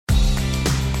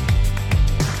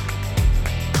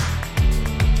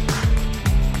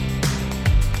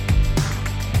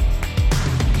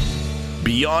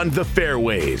Beyond the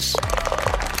Fairways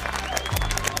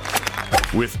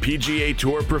with PGA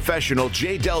Tour professional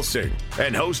Jacobsen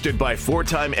and hosted by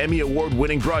four-time Emmy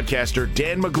Award-winning broadcaster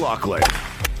Dan McLaughlin.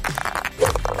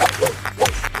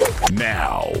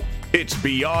 Now, it's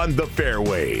Beyond the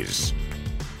Fairways.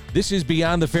 This is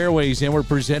Beyond the Fairways, and we're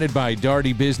presented by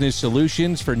Daugherty Business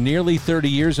Solutions. For nearly 30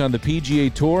 years on the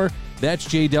PGA Tour, that's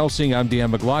Jay Delsing. I'm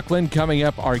Dan McLaughlin. Coming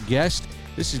up, our guest.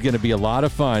 This is going to be a lot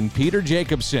of fun. Peter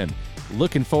Jacobsen.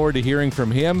 Looking forward to hearing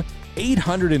from him.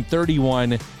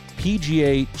 831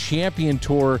 PGA Champion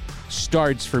Tour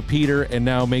starts for Peter, and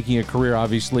now making a career,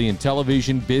 obviously, in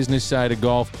television, business side of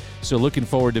golf. So looking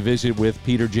forward to visit with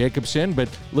Peter Jacobsen, but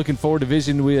looking forward to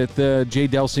visiting with Jay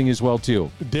Delsing as well, too.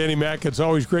 Danny Mac, it's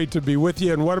always great to be with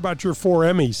you. And what about your 4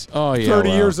 Emmys? Oh, yeah. 30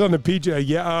 years on the PGA.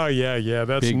 Yeah,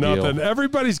 that's Big nothing. deal.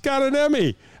 Everybody's got an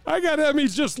Emmy. I got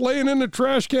Emmys just laying in the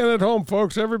trash can at home,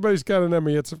 folks. Everybody's got an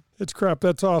Emmy. It's crap.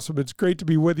 That's awesome. It's great to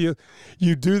be with you.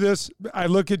 You do this. I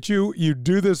look at you. You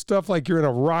do this stuff like you're in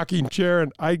a rocking chair,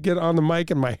 and I get on the mic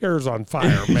and my hair's on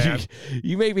fire, man.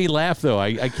 You make me laugh, though.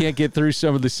 I can't get through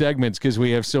some of the segments because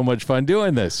we have so much fun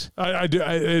doing this. I do.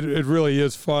 It really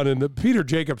is fun. And Peter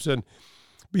Jacobsen,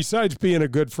 besides being a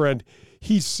good friend,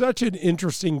 he's such an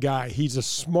interesting guy. He's a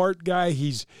smart guy.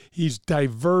 He's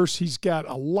diverse. He's got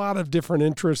a lot of different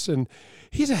interests, and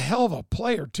he's a hell of a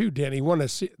player too, Dan. He won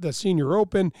the Senior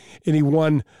Open, and he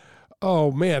won.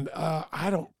 Oh man,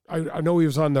 I know he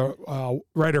was on the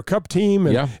Ryder Cup team,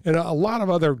 and a lot of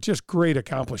other just great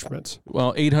accomplishments.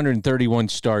 Well, 831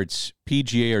 starts,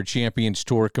 PGA or Champions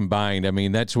Tour combined. I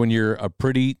mean, that's when you're a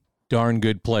pretty darn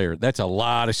good player. That's a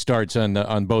lot of starts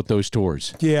on both those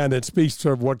tours. Yeah, and it speaks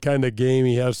to what kind of game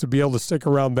he has to be able to stick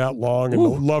around that long, and the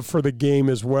love for the game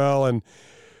as well, and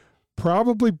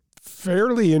probably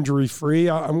fairly injury-free.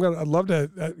 I'd love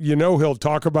to, he'll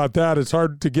talk about that. It's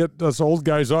hard to get us old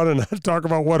guys on and talk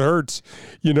about what hurts,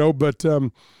 but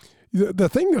the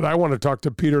thing that I want to talk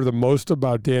to Peter the most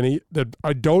about, Danny, that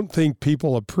I don't think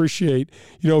people appreciate,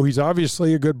 he's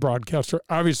obviously a good broadcaster,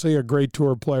 obviously a great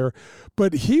tour player,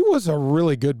 but he was a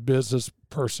really good business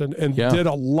person and did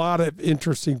a lot of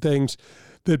interesting things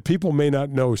that people may not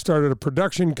know. He started a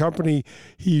production company.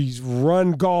 He's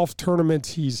run golf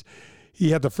tournaments.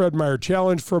 He had the Fred Meyer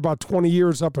Challenge for about 20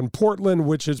 years up in Portland,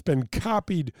 which has been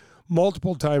copied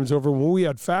multiple times over. When we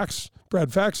had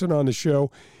Brad Faxon on the show,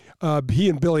 he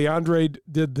and Billy Andre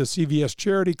did the CVS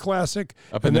Charity Classic.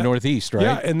 Up in the Northeast, right?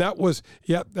 Yeah, and that was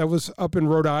up in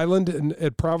Rhode Island and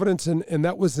at Providence, and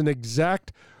that was an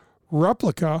exact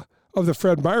replica of the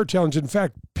Fred Meyer Challenge. In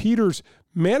fact, Peter's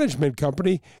management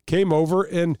company came over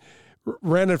and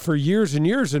ran it for years and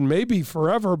years and maybe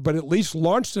forever, but at least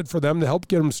launched it for them to help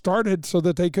get them started so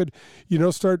that they could,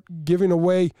 start giving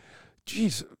away.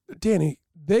 Geez, Danny,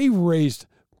 they raised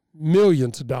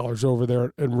millions of dollars over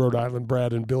there in Rhode Island,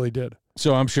 Brad and Billy did.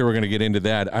 So I'm sure we're going to get into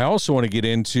that. I also want to get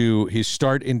into his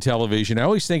start in television. I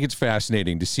always think it's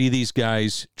fascinating to see these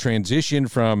guys transition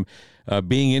from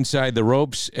being inside the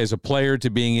ropes as a player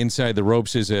to being inside the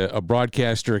ropes as a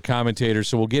broadcaster, a commentator.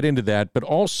 So we'll get into that. But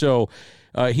also,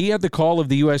 he had the call of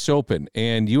the U.S. Open,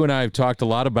 and you and I have talked a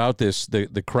lot about this,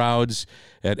 the crowds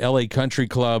at L.A. Country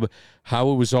Club,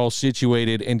 how it was all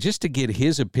situated, and just to get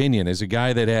his opinion as a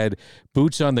guy that had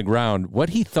boots on the ground, what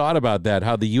he thought about that,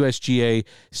 how the USGA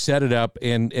set it up,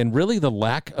 and really the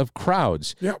lack of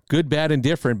crowds. Yeah. Good, bad, and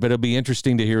different, but it'll be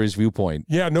interesting to hear his viewpoint.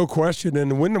 Yeah, no question.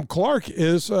 And Wyndham Clark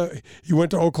he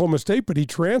went to Oklahoma State, but he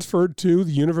transferred to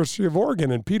the University of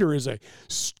Oregon, and Peter is a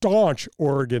staunch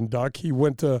Oregon Duck. He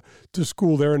went to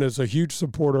school there and is a huge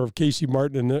supporter of Casey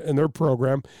Martin and their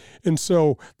program. And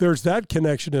so there's that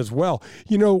connection as well.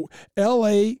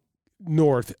 L.A.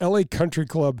 North, L.A. Country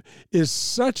Club is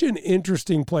such an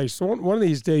interesting place. So one of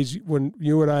these days when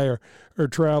you and I are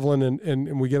traveling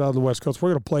and we get out on the West Coast,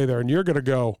 we're going to play there, and you're going to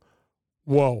go,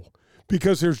 whoa.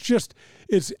 Because there's just,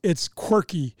 it's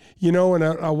quirky, and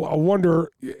I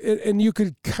wonder, and you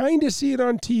could kind of see it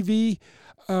on TV.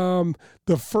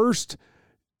 The first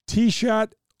tee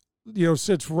shot,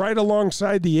 sits right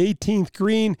alongside the 18th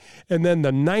green, and then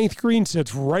the 9th green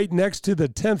sits right next to the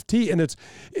 10th tee, and it's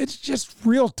just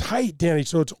real tight, Danny.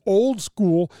 So it's old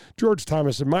school. George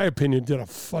Thomas, in my opinion, did a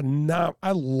phenomenal.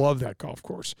 I love that golf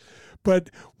course.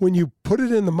 But when you put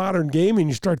it in the modern game and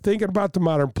you start thinking about the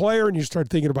modern player and you start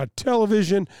thinking about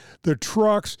television, the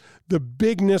trucks, the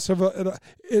bigness of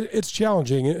it's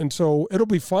challenging. And so it'll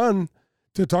be fun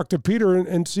to talk to Peter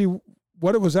and see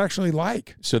what it was actually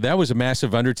like. So that was a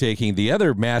massive undertaking. The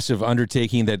other massive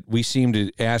undertaking that we seem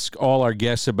to ask all our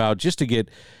guests about, just to get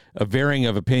a varying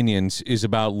of opinions is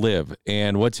about LIV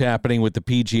and what's happening with the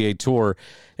PGA Tour.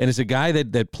 And as a guy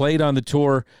that played on the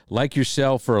tour like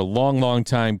yourself for a long, long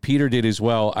time, Peter did as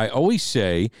well, I always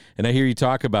say, and I hear you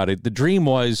talk about it, the dream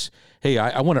was, hey,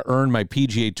 I want to earn my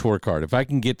PGA Tour card. If I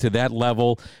can get to that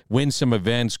level, win some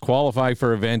events, qualify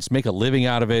for events, make a living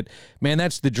out of it, man,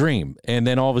 that's the dream. And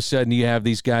then all of a sudden you have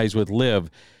these guys with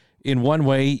LIV. In one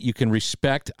way, you can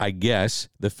respect, I guess,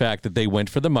 the fact that they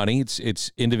went for the money.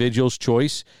 It's individual's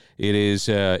choice. It is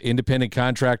independent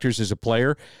contractors as a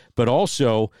player, but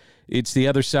also it's the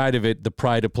other side of it, the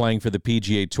pride of playing for the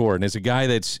PGA Tour. And as a guy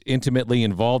that's intimately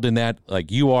involved in that,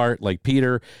 like you are, like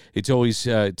Peter, it's always,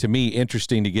 to me,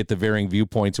 interesting to get the varying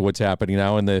viewpoints of what's happening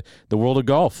now in the world of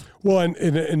golf. Well,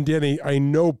 and Danny, I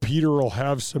know Peter will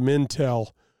have some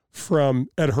intel from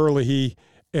Ed Hurley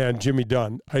and Jimmy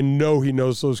Dunn. I know he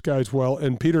knows those guys well,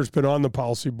 and Peter's been on the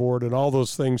policy board and all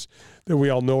those things that we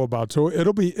all know about. So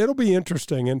it'll be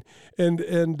interesting and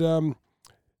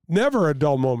never a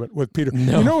dull moment with Peter.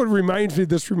 No. You know what reminds me?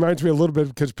 This reminds me a little bit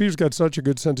because Peter's got such a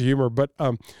good sense of humor. But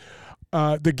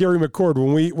the Gary McCord,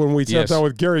 when we sat down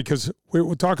with Gary, because we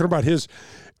were talking about his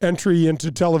entry into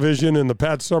television and the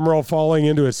Pat Summerall falling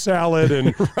into a salad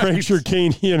and Frank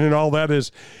Shirkanian and all that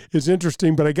is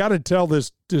interesting. But I got to tell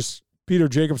this Peter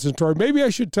Jacobsen story. Maybe I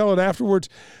should tell it afterwards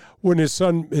when his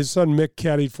son Mick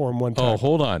caddied for him one time. Oh,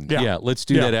 hold on. Yeah, let's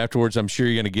do that afterwards. I'm sure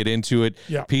you're going to get into it.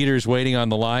 Yeah. Peter's waiting on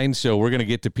the line, so we're going to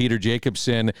get to Peter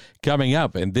Jacobsen coming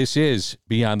up. And this is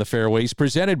Beyond the Fairways,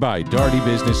 presented by Daugherty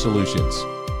Business Solutions.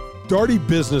 Daugherty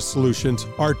Business Solutions,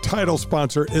 our title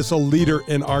sponsor, is a leader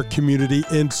in our community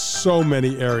in so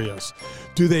many areas.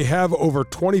 Do they have over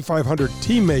 2,500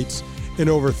 teammates in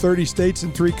over 30 states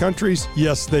and 3 countries?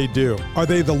 Yes, they do. Are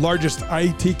they the largest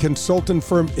IT consultant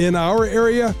firm in our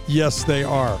area? Yes, they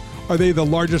are. Are they the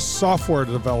largest software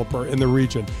developer in the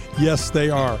region? Yes, they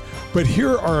are. But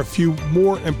here are a few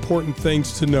more important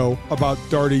things to know about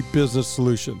Daugherty Business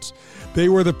Solutions. They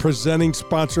were the presenting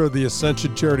sponsor of the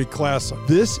Ascension Charity Classic.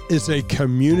 This is a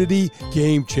community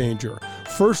game changer.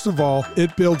 First of all,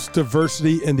 it builds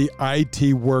diversity in the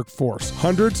IT workforce.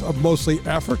 Hundreds of mostly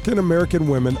African-American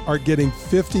women are getting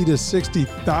 $50,000 to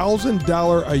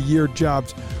 $60,000 a year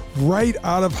jobs right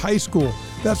out of high school.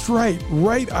 That's right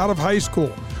out of high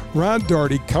school. Ron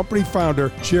Daugherty, company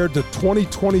founder, chaired the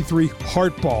 2023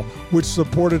 Heart Ball, which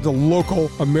supported the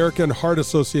local American Heart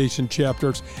Association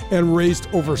chapters and raised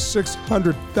over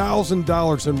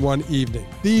 $600,000 in one evening.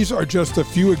 These are just a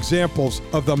few examples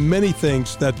of the many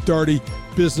things that Daugherty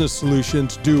Business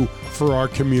Solutions do for our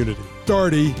community.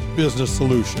 Daugherty Business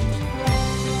Solutions.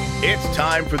 It's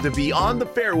time for the Beyond the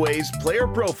Fairways player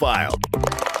profile.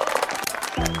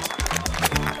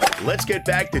 Let's get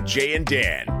back to Jay and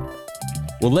Dan.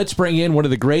 Well, let's bring in one of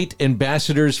the great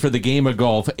ambassadors for the game of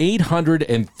golf.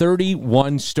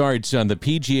 831 starts on the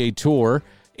PGA Tour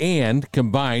and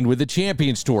combined with the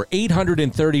Champions Tour.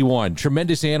 831.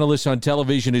 Tremendous analyst on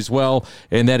television as well,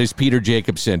 and that is Peter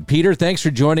Jacobsen. Peter, thanks for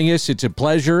joining us. It's a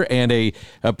pleasure and a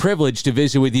privilege to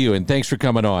visit with you, and thanks for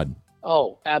coming on.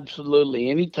 Oh, absolutely.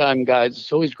 Anytime, guys.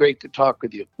 It's always great to talk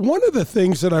with you. One of the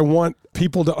things that I want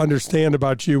people to understand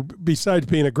about you, besides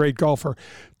being a great golfer,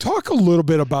 talk a little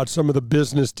bit about some of the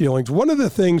business dealings. One of the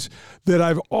things that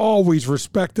I've always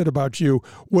respected about you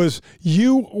was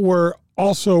you were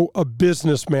also a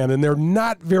businessman, and there are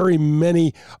not very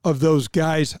many of those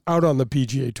guys out on the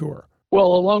PGA Tour.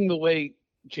 Well, along the way,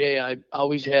 Jay, I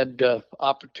always had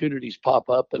opportunities pop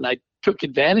up, and I took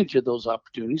advantage of those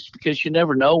opportunities because you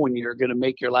never know when you're going to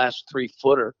make your last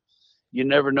 3-footer. You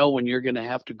never know when you're going to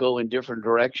have to go in different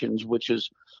directions, which is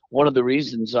one of the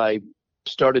reasons I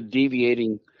started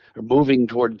deviating or moving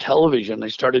toward television. I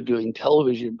started doing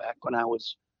television back when I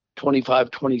was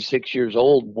 25, 26 years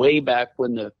old, way back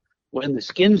when the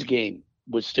Skins game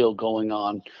was still going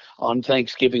on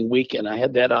Thanksgiving weekend. I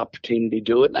had that opportunity to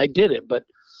do it, and I did it. But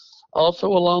also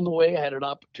along the way, I had an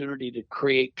opportunity to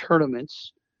create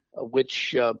tournaments,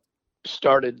 which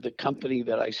started the company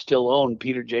that I still own,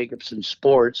 Peter Jacobsen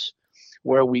Sports,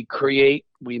 where we create,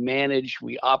 we manage,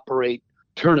 we operate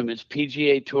tournaments,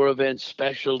 PGA Tour events,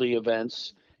 specialty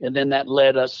events, and then that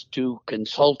led us to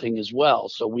consulting as well.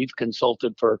 So we've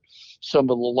consulted for some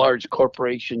of the large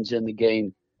corporations in the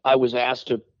game. I was asked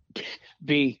to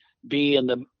be in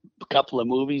a couple of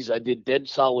movies. I did Dead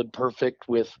Solid Perfect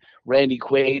with Randy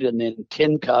Quaid, and then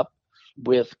Tin Cup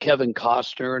with Kevin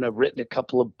Costner, and I've written a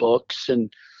couple of books.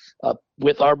 And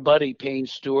with our buddy Payne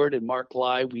Stewart and Mark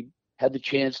Lai, we had the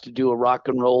chance to do a rock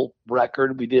and roll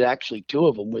record. We did actually 2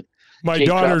 of them with my Jake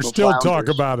daughters Trout still and the talk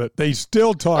Flounders. about it. They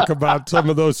still talk about some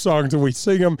of those songs, and we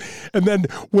sing them. And then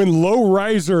when Low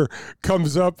Riser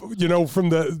comes up, from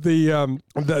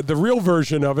the real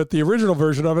version of it, the original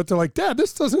version of it, they're like, "Dad,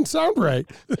 this doesn't sound right."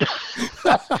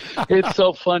 It's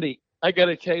so funny. I got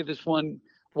to tell you this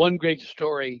one great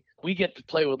story. We get to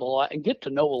play with a lot and get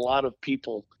to know a lot of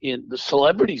people, in the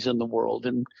celebrities in the world.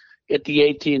 And at the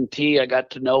AT&T, I got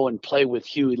to know and play with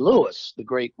Huey Lewis, the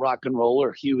great rock and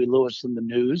roller, Huey Lewis and the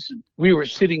News. And we were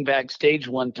sitting backstage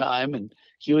one time, and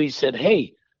Huey said,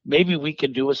 "Hey, maybe we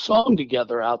could do a song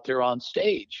together out there on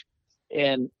stage."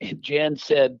 And Jan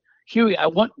said, "Huey,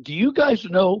 do you guys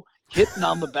know Hitting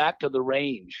on the Back of the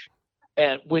Range?"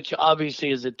 And which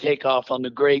obviously is a takeoff on the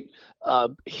great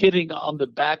hitting on the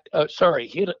back.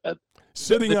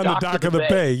 Sitting on the dock of the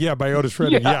bay. Yeah, by Otis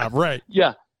Redding. Yeah, right.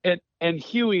 Yeah. And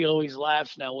Huey always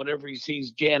laughs now whenever he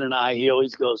sees Jan and I. He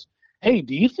always goes, "Hey,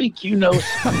 do you think you know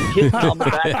Hitting on the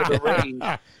Back of the Range?"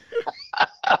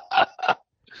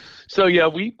 So yeah,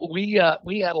 we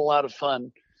had a lot of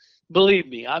fun. Believe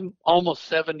me, I'm almost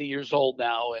 70 years old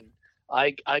now, and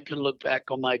I can look back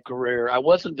on my career. I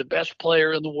wasn't the best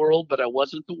player in the world, but I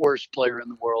wasn't the worst player in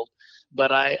the world.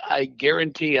 But I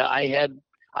guarantee you, I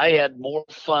had more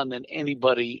fun than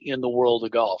anybody in the world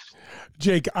of golf.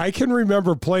 Jake, I can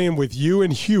remember playing with you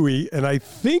and Huey, and I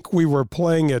think we were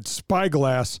playing at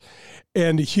Spyglass,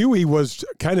 and Huey was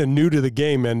kind of new to the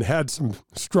game and had some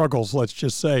struggles, let's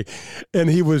just say, and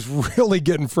he was really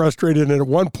getting frustrated, and at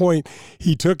one point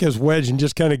he took his wedge and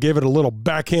just kind of gave it a little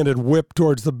backhanded whip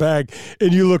towards the bag,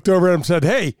 and you looked over at him and said,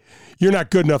 "Hey, you're not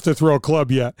good enough to throw a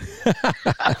club yet."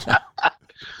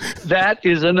 That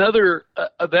is another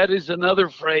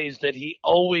phrase that he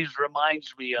always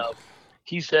reminds me of.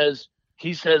 He says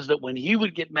that when he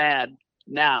would get mad,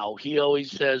 now he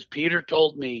always says, "Peter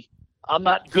told me I'm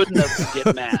not good enough to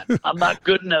get mad. I'm not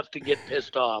good enough to get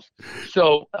pissed off."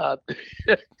 So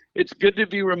it's good to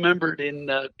be remembered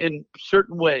in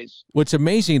certain ways. What's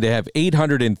amazing to have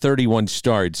 831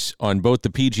 starts on both the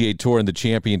PGA Tour and the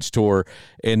Champions Tour,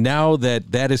 and now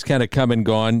that has kind of come and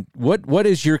gone, what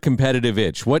is your competitive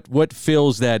itch? What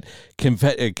fills that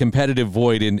competitive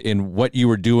void in what you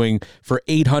were doing for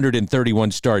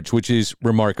 831 starts, which is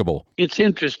remarkable? It's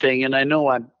interesting, and I know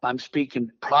I'm speaking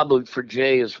probably for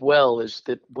Jay as well, is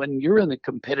that when you're in a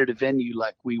competitive venue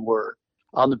like we were,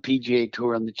 on the PGA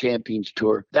Tour, on the Champions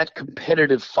Tour, that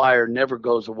competitive fire never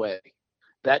goes away.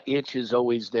 That itch is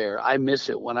always there. I miss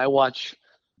it when I watch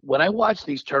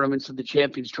these tournaments and the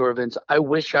Champions Tour events. I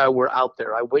wish I were out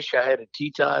there. I wish I had a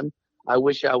tee time. I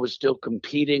wish I was still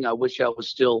competing. I wish I was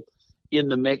still in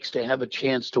the mix to have a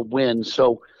chance to win.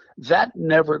 So that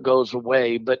never goes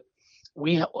away, but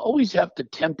we always have to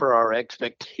temper our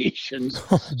expectations.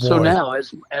 So now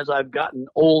as I've gotten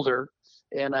older,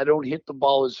 and I don't hit the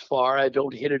ball as far, I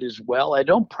don't hit it as well, I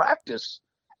don't practice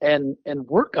and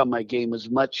work on my game as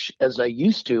much as I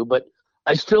used to, but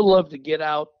I still love to get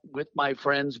out with my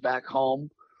friends back home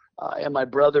and my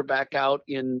brother back out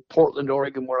in Portland,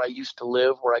 Oregon, where I used to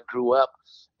live, where I grew up.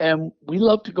 And we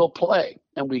love to go play,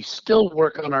 and we still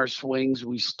work on our swings.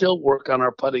 We still work on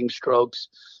our putting strokes.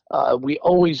 We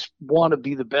always want to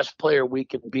be the best player we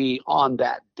can be on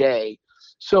that day.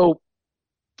 So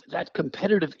that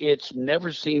competitive itch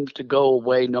never seems to go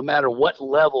away, no matter what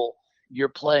level you're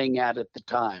playing at the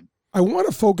time. I want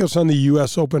to focus on the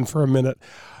U.S. Open for a minute.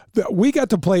 We got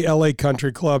to play LA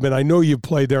Country Club, and I know you've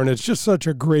played there, and it's just such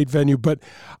a great venue, but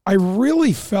I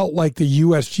really felt like the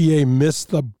USGA missed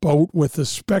the boat with the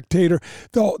spectator.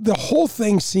 The whole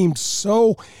thing seemed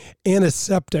so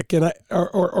antiseptic and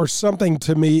or something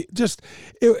to me. Just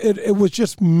it was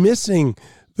just missing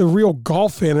the real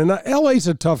golf fan. And LA's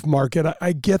a tough market.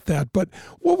 I get that. But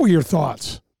what were your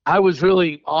thoughts? I was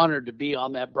really honored to be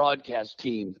on that broadcast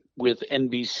team with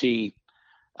NBC.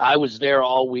 I was there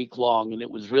all week long, and it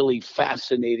was really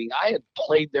fascinating. I had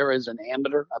played there as an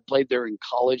amateur. I played there in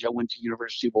college. I went to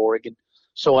University of Oregon.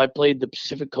 So I played the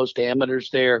Pacific Coast Amateurs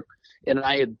there, and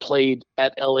I had played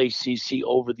at LACC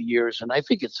over the years. And I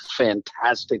think it's a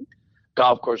fantastic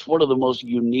golf course, one of the most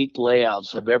unique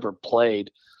layouts I've ever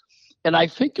played. And I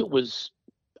think the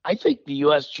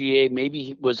USGA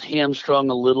maybe was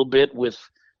hamstrung a little bit with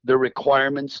the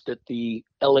requirements that the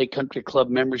LA Country Club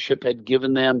membership had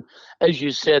given them. As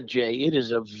you said, Jay, it is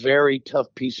a very tough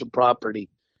piece of property.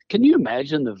 Can you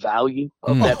imagine the value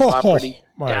of that property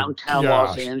downtown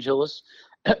Los Angeles?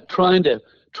 Trying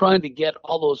to get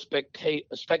all those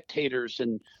spectators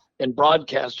and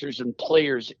broadcasters and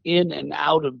players in and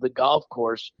out of the golf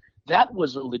course. That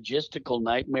was a logistical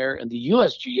nightmare, and the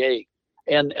USGA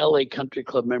and LA Country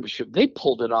Club membership. They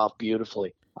pulled it off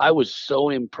beautifully. I was so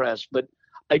impressed. But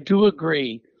I do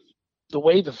agree, the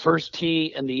way the first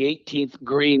tee and the 18th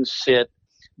green sit,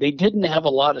 they didn't have a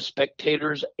lot of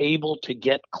spectators able to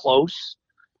get close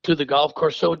to the golf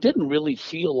course. So it didn't really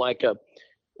feel like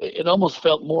it almost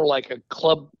felt more like a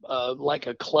club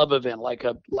event, like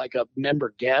a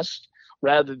member guest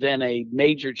rather than a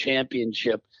major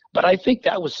championship. But I think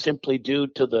that was simply due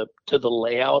to the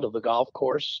layout of the golf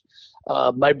course.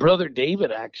 My brother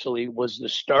David actually was the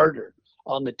starter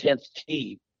on the 10th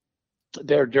tee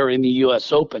there during the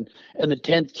U.S. Open, and the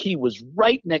 10th tee was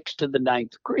right next to the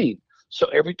 9th green. So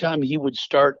every time he would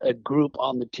start a group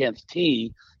on the 10th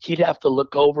tee, he'd have to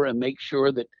look over and make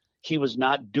sure that he was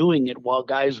not doing it while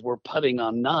guys were putting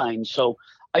on 9. So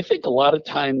I think a lot of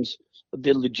times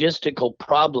the logistical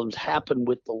problems happen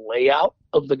with the layout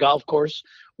of the golf course,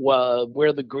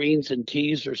 where the greens and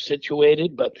tees are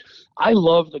situated. But I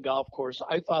love the golf course.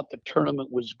 I thought the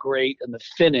tournament was great and the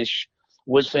finish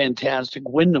was fantastic.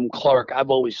 Wyndham Clark, I've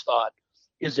always thought,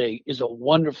 is a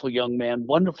wonderful young man,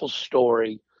 wonderful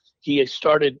story. He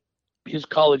started his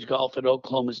college golf at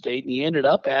Oklahoma State, and he ended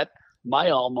up at my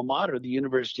alma mater, the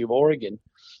University of Oregon.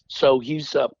 So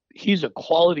he's a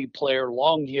quality player,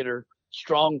 long hitter,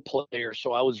 strong player.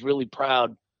 So I was really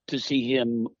proud to see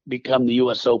him become the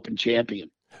U.S. Open champion.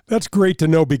 That's great to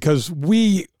know, because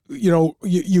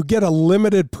you get a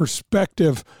limited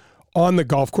perspective on the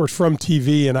golf course from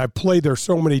TV, and I played there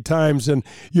so many times. And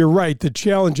you're right, the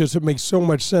challenge is, it makes so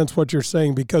much sense what you're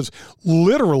saying, because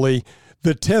literally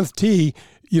the 10th tee,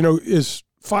 is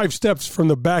 5 steps from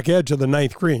the back edge of the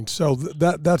 9th green. So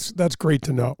that's great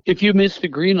to know. If you miss the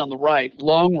green on the right,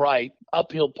 long right,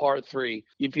 uphill par 3,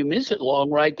 if you miss it long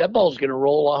right, that ball's going to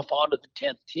roll off onto the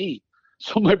 10th tee.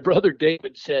 So my brother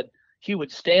David said he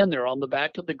would stand there on the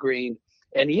back of the green,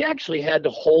 and he actually had to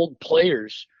hold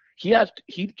players.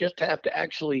 He'd just have to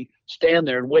actually stand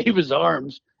there and wave his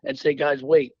arms and say, guys,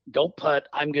 wait, don't putt.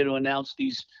 I'm going to announce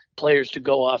these players to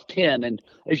go off 10. And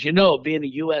as you know, being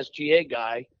a USGA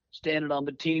guy, standing on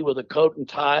the tee with a coat and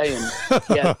tie,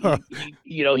 and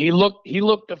he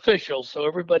looked official, so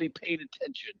everybody paid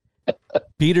attention.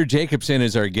 Peter Jacobsen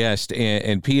is our guest,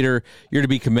 and Peter, you're to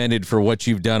be commended for what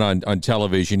you've done on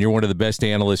television. You're one of the best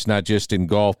analysts, not just in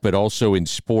golf, but also in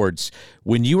sports.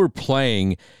 When you were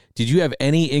playing, did you have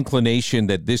any inclination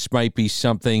that this might be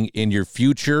something in your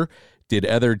future? Did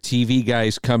other TV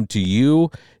guys come to you?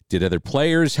 Did other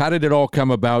players? How did it all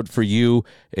come about for you?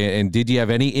 And did you have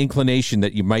any inclination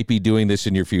that you might be doing this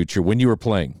in your future when you were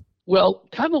playing? Well,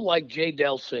 kind of like Jay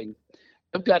Delsing,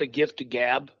 I've got a gift to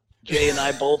gab. Jay and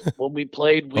I both, when we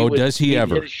played, does he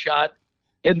ever hit a shot,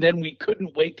 and then we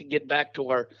couldn't wait to get back to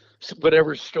our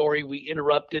whatever story we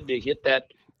interrupted to hit that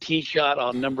tee shot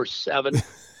on number 7.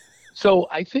 So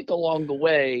I think along the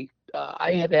way,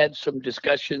 I had some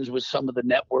discussions with some of the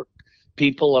network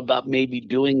people about maybe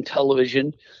doing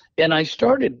television. And I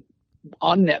started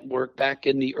on network back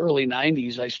in the early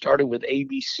 90s. I started with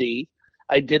ABC.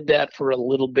 I did that for a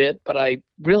little bit, but I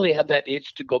really had that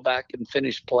itch to go back and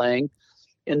finish playing.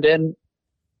 And then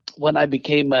when I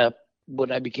became on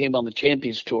the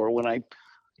Champions Tour, when I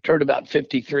turned about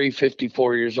 53,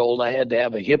 54 years old, I had to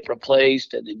have a hip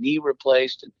replaced and a knee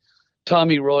replaced. And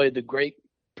Tommy Roy, the great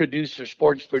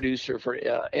sports producer for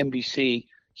NBC,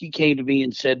 he came to me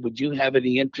and said, would you have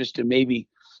any interest in maybe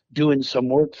doing some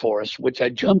work for us? Which I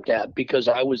jumped at, because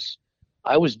I was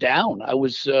down. I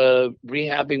was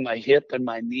rehabbing my hip and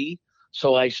my knee.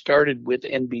 So I started with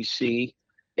NBC,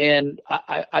 and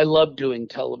I love doing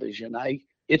television.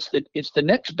 It's the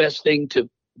next best thing to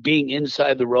being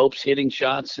inside the ropes, hitting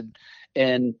shots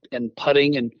and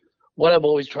putting. And what I've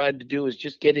always tried to do is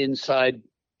just get inside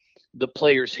the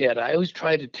player's head. I always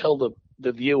try to tell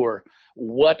the viewer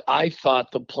what I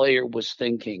thought the player was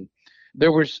thinking.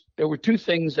 There were 2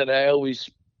 things that I always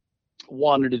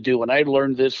wanted to do, and I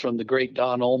learned this from the great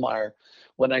Don Ohlmeyer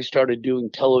when I started doing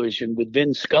television with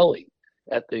Vin Scully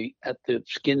at the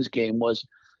Skins game. Was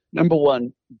number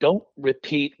 1, don't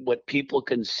repeat what people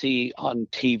can see on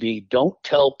TV. Don't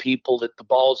tell people that the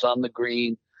ball's on the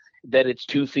green, that it's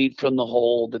 2 feet from the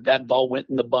hole, that ball went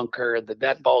in the bunker,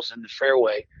 that ball's in the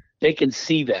fairway. They can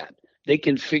see that. They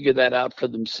can figure that out for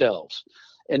themselves.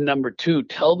 And number 2,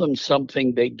 tell them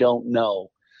something they don't know.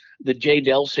 The Jay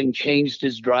Delsing changed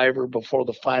his driver before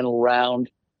the final round.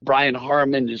 Brian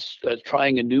Harmon is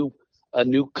trying a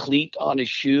new cleat on his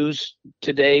shoes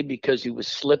today because he was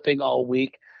slipping all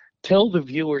week. Tell the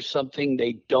viewer something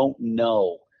they don't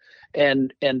know.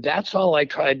 And that's all I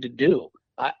tried to do.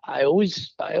 I always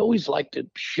like to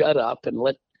shut up and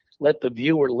let the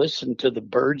viewer listen to the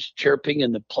birds chirping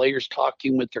and the players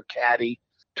talking with their caddy.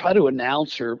 try to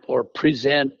announce or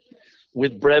present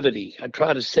with brevity. I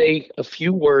try to say a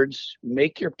few words,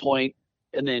 make your point,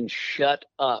 and then shut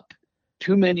up.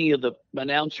 Too many of the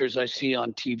announcers I see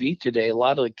on TV today, a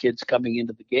lot of the kids coming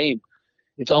into the game,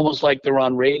 it's almost like they're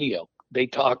on radio. They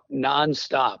talk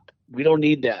nonstop. We don't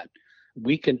need that.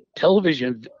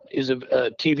 Television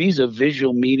TV is a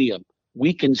visual medium.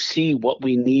 We can see what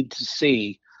we need to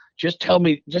see. Just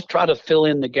try to fill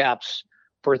in the gaps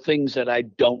for things that I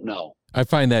don't know. I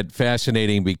find that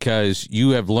fascinating because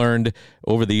you have learned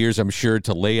over the years, I'm sure,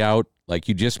 to lay out, like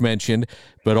you just mentioned,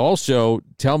 but also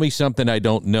tell me something I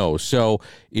don't know. So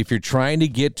if you're trying to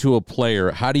get to a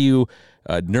player, how do you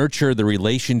nurture the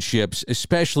relationships,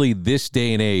 especially this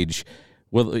day and age?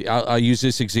 Well, I'll use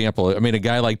this example. I mean, a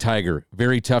guy like Tiger,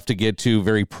 very tough to get to,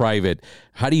 very private.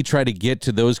 How do you try to get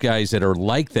to those guys that are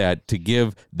like that to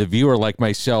give the viewer like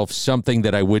myself something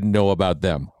that I wouldn't know about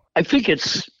them? I think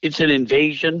it's an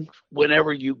invasion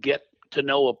whenever you get to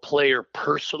know a player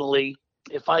personally.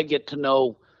 If I get to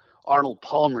know Arnold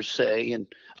Palmer, say, and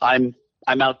I'm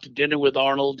out to dinner with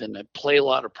Arnold and I play a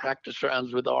lot of practice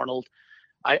rounds with Arnold,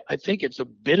 I think it's a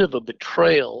bit of a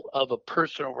betrayal of a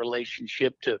personal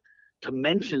relationship to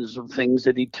mention some things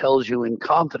that he tells you in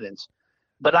confidence.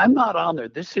 But I'm not on there.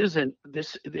 This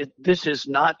is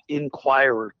not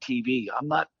Inquirer TV. I'm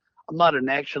not a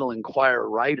National Enquirer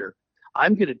writer.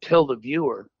 I'm going to tell the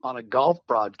viewer on a golf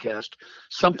broadcast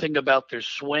something about their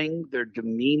swing, their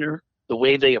demeanor, the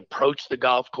way they approach the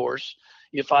golf course.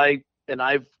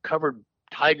 I've covered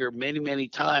Tiger many, many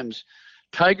times.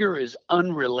 Tiger is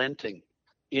unrelenting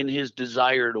in his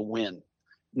desire to win.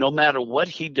 No matter what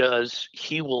he does,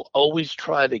 he will always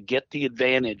try to get the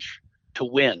advantage to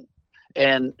win.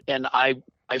 And I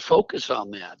focus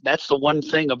on that. That's the one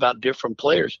thing about different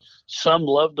players. Some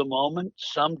love the moment,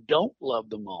 some don't love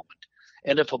the moment.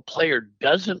 And if a player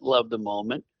doesn't love the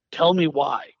moment, tell me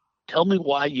why. Tell me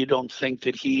why you don't think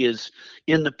that he is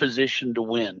in the position to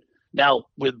win. Now,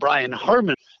 with Brian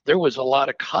Harman, there was a lot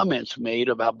of comments made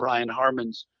about Brian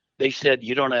Harman's. They said,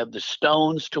 you don't have the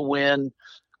stones to win.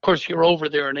 Of course, you're over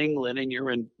there in England and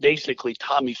you're in basically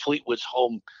Tommy Fleetwood's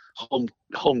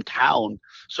hometown.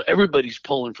 So everybody's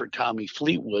pulling for Tommy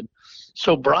Fleetwood.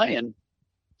 So Brian,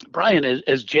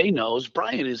 as Jay knows,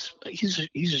 he's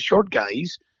a short guy.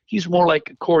 He's more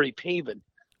like a Corey Pavin.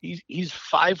 He's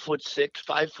 5'6",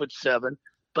 5'7",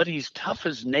 but he's tough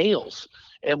as nails.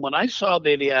 And when I saw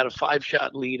that he had a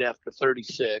 5-shot lead after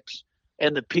 36,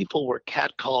 and the people were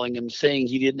catcalling him, saying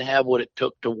he didn't have what it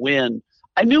took to win,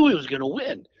 I knew he was going to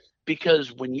win.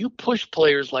 Because when you push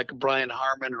players like a Brian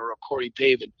Harman or a Corey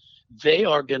Pavin,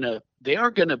 they're gonna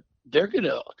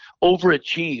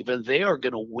overachieve and they are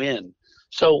gonna win.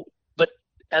 So, but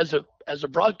as a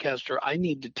broadcaster, I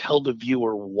need to tell the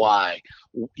viewer why.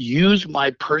 Use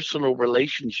my personal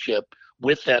relationship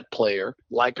with that player,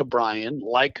 like a Brian,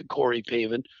 like a Corey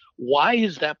Pavin. Why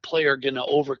is that player going to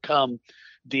overcome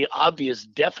the obvious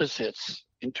deficits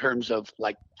in terms of,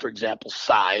 like, for example,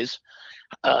 size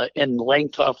and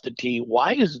length off the tee?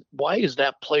 Why is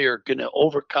that player going to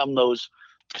overcome those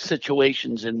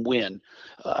situations and win?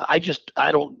 I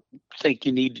don't think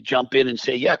you need to jump in and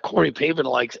say, yeah, Corey Pavin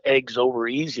likes eggs over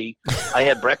easy. I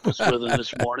had breakfast with him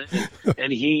this morning,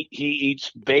 and he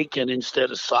eats bacon instead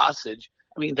of sausage.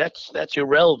 I mean, that's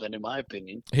irrelevant in my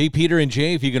opinion. Hey, Peter and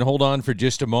Jay, if you can hold on for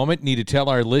just a moment, need to tell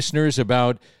our listeners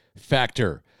about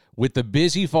Factor. With the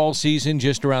busy fall season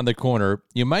just around the corner,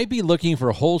 you might be looking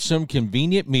for wholesome,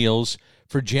 convenient meals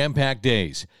for jam-packed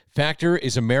days. Factor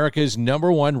is America's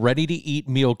 #1 ready-to-eat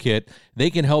meal kit. They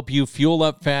can help you fuel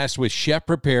up fast with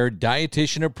chef-prepared,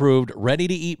 dietitian-approved,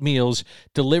 ready-to-eat meals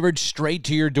delivered straight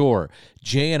to your door.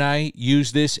 Jay and I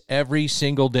use this every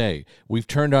single day. We've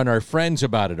turned on our friends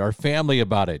about it, our family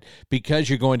about it, because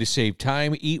you're going to save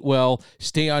time, eat well,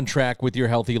 stay on track with your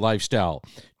healthy lifestyle.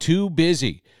 Too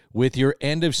busy with your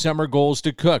end-of-summer goals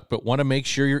to cook, but want to make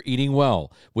sure you're eating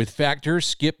well. With Factor,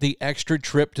 skip the extra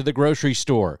trip to the grocery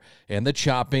store and the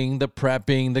chopping, the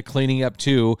prepping, the cleaning up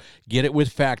too. Get it with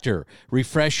Factor.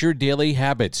 Refresh your daily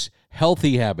habits,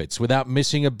 healthy habits, without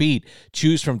missing a beat.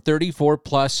 Choose from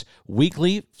 34-plus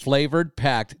weekly flavored,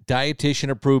 packed,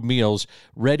 dietitian-approved meals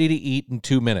ready to eat in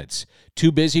 2 minutes.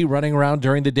 Too busy running around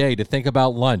during the day to think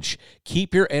about lunch?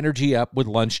 Keep your energy up with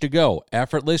Lunch to Go.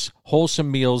 Effortless, wholesome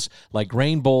meals like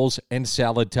grain bowls and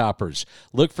salad toppers.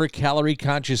 Look for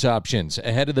calorie-conscious options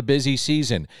ahead of the busy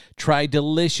season. Try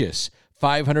delicious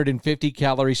 550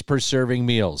 calories per serving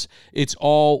meals. It's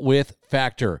all with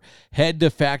Factor. Head to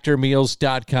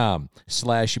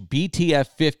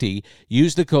factormeals.com/BTF50.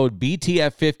 Use the code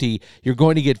BTF50. You're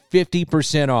going to get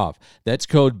 50% off. That's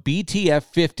code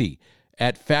BTF50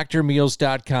 at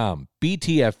factormeals.com.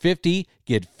 BTF50,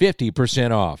 get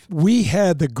 50% off. We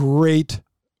had the great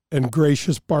and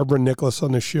gracious Barbara Nicholas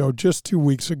on the show just 2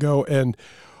 weeks ago, and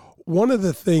one of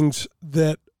the things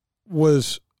that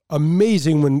was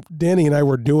amazing when Danny and I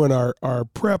were doing our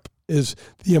prep is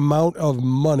the amount of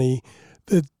money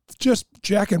that just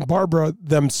Jack and Barbara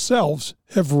themselves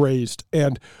have raised.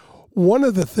 And one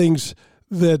of the things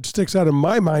that sticks out in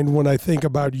my mind when I think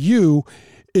about you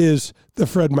is the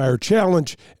Fred Meyer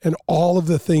Challenge and all of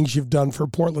the things you've done for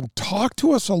Portland. Talk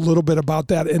to us a little bit about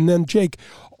that. And then, Jake,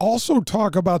 also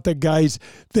talk about the guys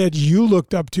that you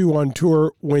looked up to on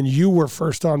tour when you were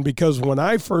first on, because when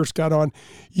I first got on,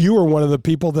 you were one of the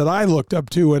people that I looked up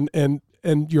to, and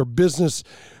your business,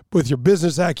 with your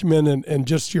business acumen and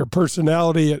just your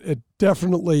personality, it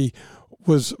definitely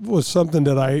was something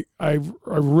that I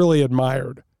really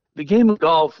admired. The game of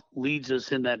golf leads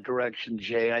us in that direction,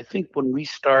 Jay. I think when we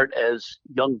start as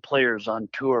young players on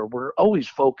tour, we're always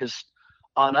focused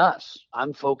on us.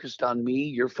 I'm focused on me,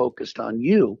 you're focused on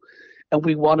you. And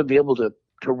we want to be able to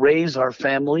raise our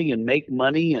family and make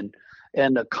money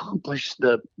and accomplish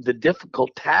the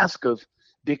difficult task of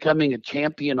becoming a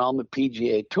champion on the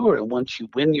PGA Tour. And once you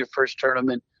win your first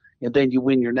tournament and then you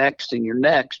win your next and your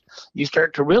next, you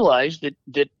start to realize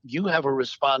that you have a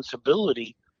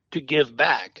responsibility to give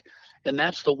back. And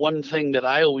that's the one thing that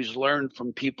I always learned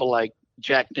from people like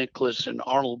Jack Nicklaus and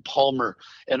Arnold Palmer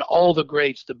and all the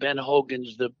greats, the Ben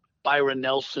Hogans, the Byron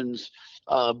Nelsons,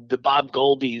 the Bob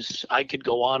Goldies. I could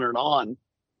go on and on,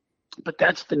 but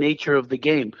that's the nature of the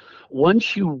game.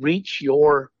 Once you reach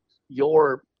your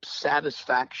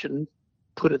satisfaction,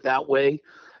 put it that way,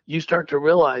 you start to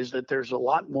realize that there's a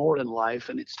lot more in life,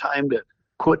 and it's time to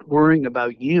quit worrying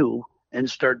about you and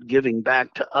start giving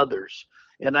back to others.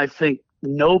 And I think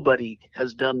nobody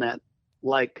has done that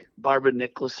like Barbara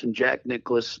Nicholas and Jack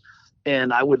Nicklaus,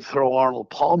 and I would throw Arnold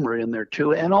Palmer in there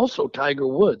too, and also Tiger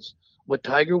Woods. What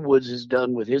Tiger Woods has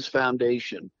done with his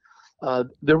foundation,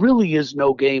 there really is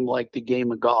no game like the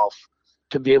game of golf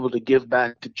to be able to give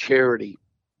back to charity.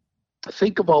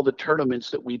 Think of all the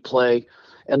tournaments that we play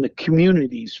and the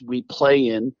communities we play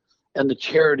in and the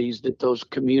charities that those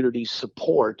communities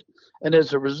support. And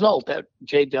as a result, at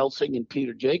Jay Delsing and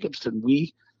Peter Jacobsen,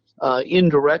 we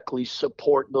indirectly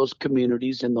support those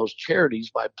communities and those charities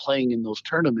by playing in those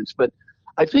tournaments. But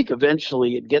I think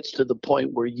eventually it gets to the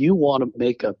point where you want to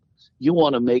make a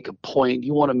point,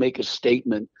 you want to make a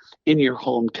statement in your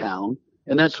hometown.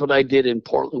 And that's what I did in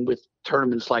Portland with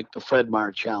tournaments like the Fred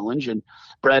Meyer Challenge, and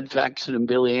Brad Faxon and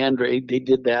Billy Andre. They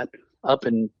did that up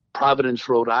in Providence,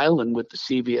 Rhode Island with the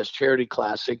CVS Charity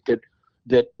Classic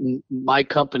that my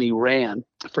company ran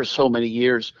for so many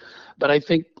years. But I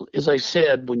think, as I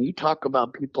said, when you talk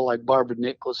about people like Barbara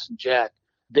Nicholas and Jack,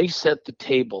 they set the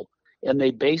table and they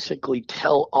basically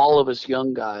tell all of us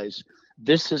young guys,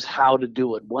 this is how to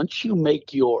do it. Once you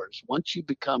make yours, once you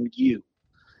become you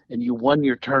and you won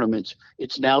your tournaments,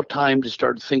 it's now time to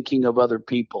start thinking of other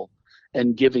people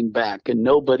and giving back. And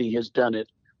nobody has done it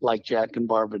like Jack and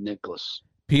Barbara Nicholas.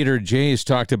 Peter, Jay has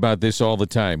talked about this all the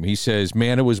time. He says,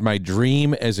 man, it was my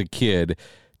dream as a kid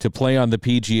to play on the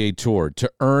PGA Tour,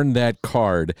 to earn that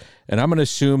card. And I'm going to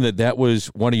assume that that was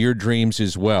one of your dreams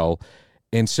as well.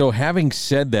 And so having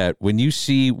said that, when you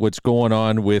see what's going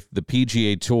on with the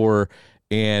PGA Tour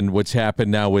and what's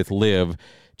happened now with LIV,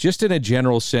 just in a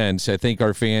general sense, I think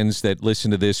our fans that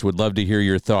listen to this would love to hear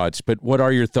your thoughts. But what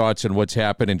are your thoughts on what's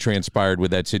happened and transpired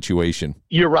with that situation?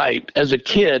 You're right. As a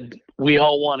kid, we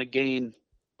all want to gain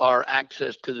our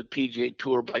access to the PGA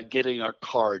Tour by getting our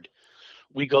card.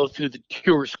 We go through the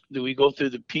tours, we go through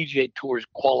the PGA Tour's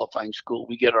qualifying school,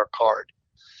 we get our card.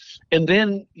 And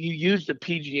then you use the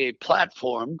PGA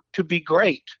platform to be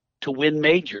great, to win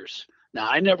majors. Now,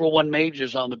 I never won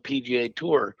majors on the PGA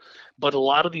Tour, but a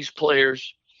lot of these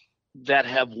players that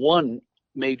have won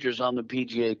majors on the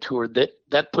PGA Tour,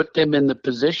 that put them in the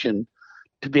position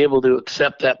to be able to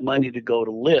accept that money to go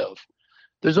to LIV.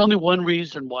 There's only one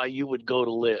reason why you would go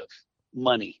to LIV: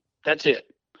 money. That's it.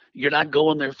 You're not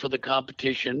going there for the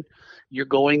competition. You're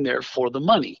going there for the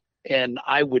money. And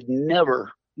I would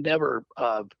never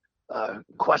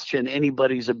question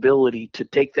anybody's ability to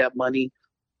take that money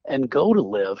and go to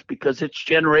LIV, because it's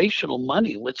generational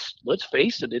money. Let's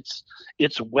face it.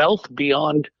 It's wealth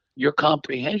beyond your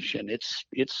comprehension.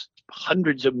 It's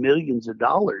hundreds of millions of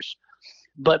dollars.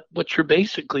 But what you're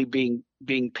basically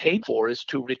being paid for is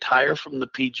to retire from the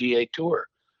PGA Tour.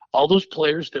 All those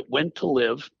players that went to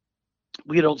LIV,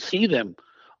 we don't see them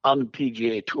on the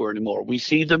PGA Tour anymore. We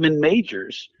see them in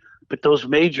majors, but those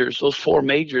four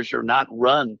majors are not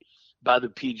run by the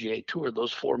PGA Tour.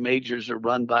 Those four majors are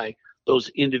run by those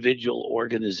individual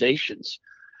organizations.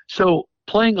 So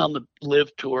playing on the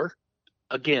Live Tour,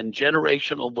 again,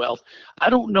 generational wealth. I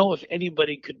don't know if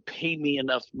anybody could pay me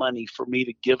enough money for me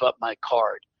to give up my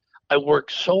card. I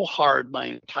worked so hard my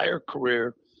entire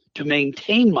career to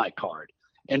maintain my card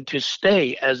and to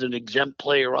stay as an exempt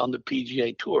player on the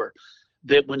PGA Tour,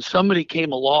 that when somebody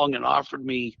came along and offered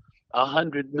me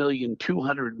 100 million,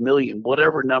 200 million,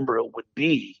 whatever number it would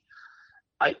be,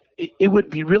 it would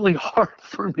be really hard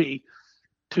for me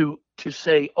to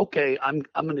say, okay, I'm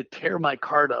going to tear my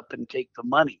card up and take the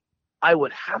money. I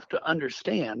would have to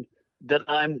understand that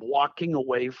I'm walking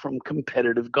away from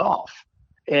competitive golf.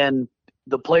 And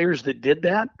the players that did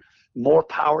that, more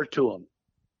power to them.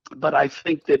 But I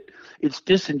think that it's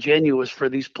disingenuous for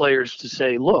these players to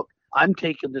say, look, I'm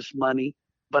taking this money,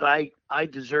 but I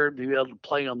deserve to be able to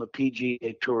play on the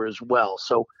PGA Tour as well.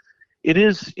 So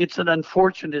it's an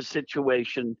unfortunate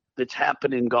situation that's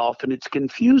happened in golf, and it's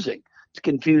confusing. It's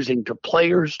confusing to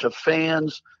players, to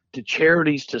fans, to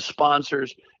charities, to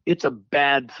sponsors. It's a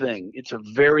bad thing. It's a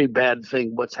very bad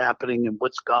thing what's happening and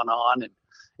what's gone on.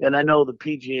 And I know the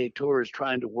PGA Tour is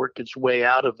trying to work its way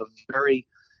out of a very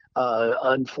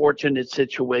unfortunate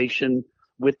situation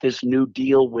with this new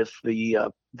deal with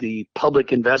the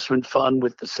public investment fund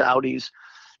with the Saudis.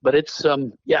 But it's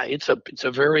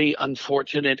a very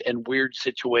unfortunate and weird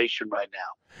situation right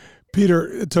now.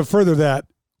 Peter, to further that,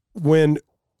 when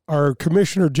our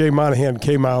commissioner, Jay Monahan,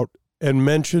 came out and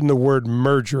mentioned the word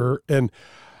merger, and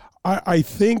I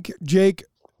think, Jake,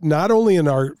 not only in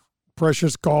our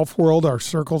precious golf world, our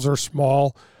circles are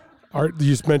small. You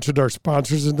just mentioned our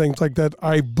sponsors and things like that.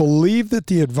 I believe that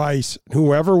the advice,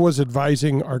 whoever was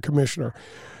advising our commissioner,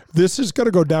 this is going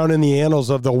to go down in the annals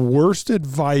of the worst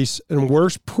advice and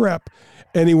worst prep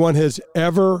anyone has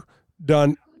ever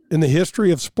done in the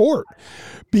history of sport.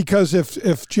 Because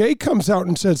if Jay comes out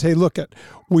and says, hey, look,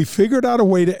 we figured out a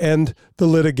way to end the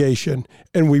litigation,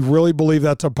 and we really believe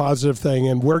that's a positive thing,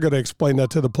 and we're going to explain that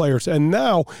to the players. And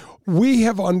now we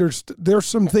have understood there's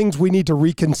some things we need to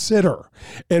reconsider.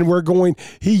 And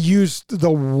he used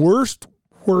the worst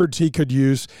words he could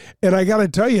use. And I got to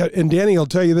tell you, and Danny will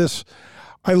tell you this,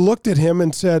 I looked at him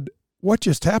and said, what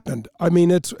just happened? I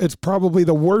mean, it's probably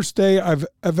the worst day I've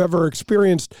ever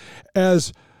experienced,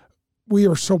 as we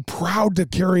are so proud to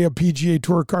carry a PGA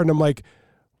Tour card. And I'm like,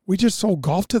 we just sold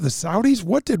golf to the Saudis?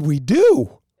 What did we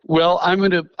do? Well, I'm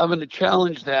gonna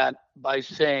challenge that by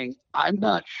saying I'm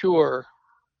not sure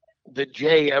that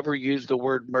Jay ever used the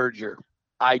word merger.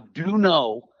 I do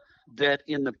know that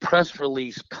in the press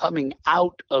release coming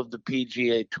out of the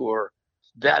PGA Tour,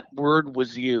 that word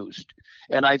was used.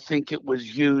 And I think it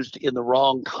was used in the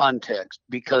wrong context,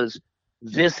 because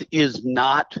this is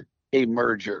not a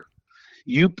merger.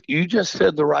 You just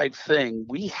said the right thing.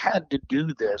 We had to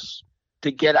do this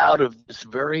to get out of this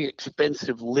very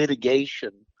expensive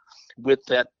litigation with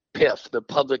that PIF, the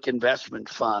Public Investment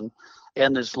Fund,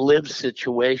 and this LIV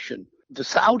situation. The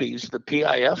Saudis, the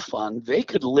PIF fund, they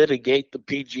could litigate the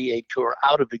PGA Tour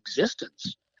out of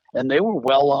existence, and they were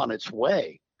well on its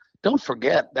way. Don't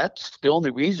forget, that's the only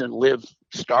reason LIV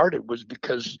started, was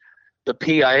because the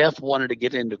PIF wanted to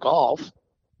get into golf.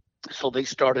 So they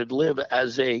started LIV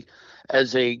as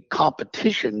a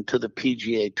competition to the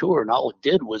PGA Tour, and all it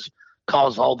did was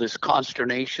cause all this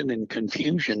consternation and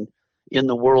confusion in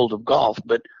the world of golf.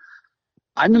 But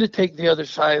I'm going to take the other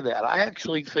side of that. I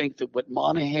actually think that what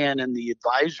Monahan and the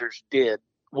advisors did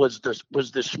was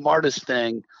the smartest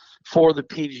thing for the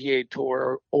PGA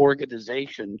Tour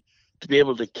organization to be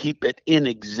able to keep it in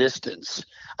existence.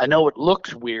 I know it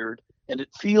looks weird and it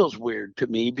feels weird to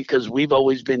me, because we've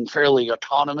always been fairly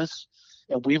autonomous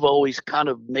and we've always kind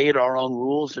of made our own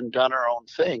rules and done our own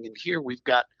thing. And here we've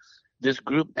got this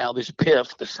group now, this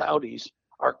PIF, the Saudis,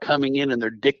 are coming in and they're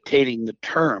dictating the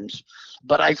terms.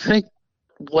 But I think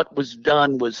what was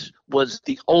done was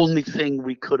the only thing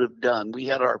we could have done. We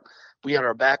had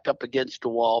our back up against a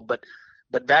wall. But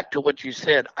back to what you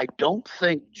said, I don't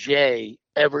think Jay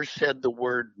ever said the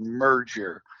word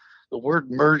merger. The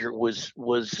word merger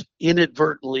was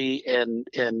inadvertently and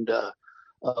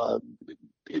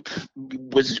it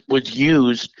was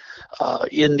used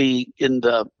in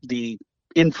the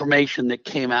information that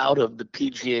came out of the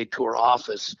PGA Tour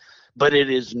office, but it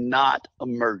is not a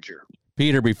merger.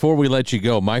 Peter, before we let you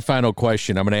go, my final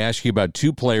question, I'm going to ask you about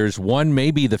two players. One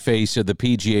may be the face of the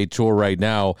PGA Tour right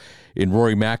now in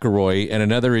Rory McIlroy, and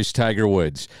another is Tiger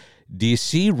Woods. Do you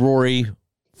see Rory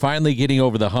finally getting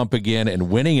over the hump again and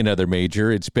winning another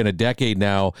major? It's been a decade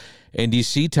now. And do you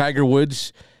see Tiger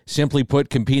Woods, simply put,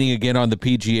 competing again on the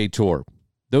PGA Tour?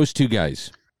 Those two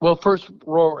guys. Well, first,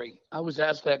 Rory. I was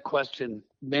asked that question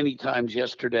many times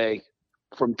yesterday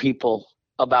from people.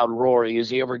 about Rory. Is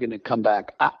he ever going to come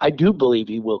back? I do believe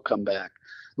he will come back.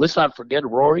 Let's not forget,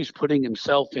 Rory's putting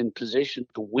himself in position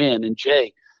to win. And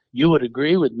Jay, you would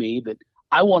agree with me that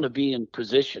I want to be in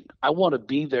position. I want to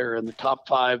be there in the top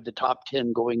 5, the top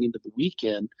 10 going into the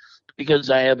weekend because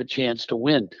I have a chance to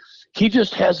win. He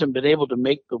just hasn't been able to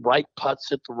make the right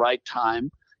putts at the right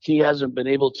time. He hasn't been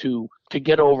able to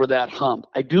get over that hump.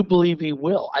 I do believe he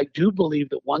will. I do believe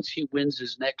that once he wins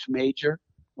his next major,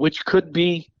 which could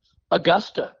be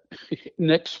Augusta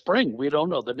next spring, we don't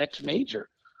know, the next major.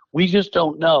 We just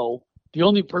don't know. The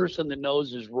only person that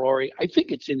knows is Rory. I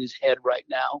think it's in his head right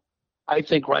now. I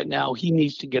think right now he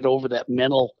needs to get over that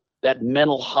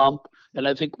mental hump. And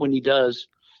I think when he does,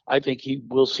 I think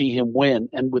we'll see him win.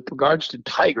 And with regards to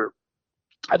Tiger,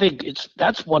 I think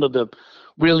that's one of the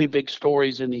really big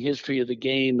stories in the history of the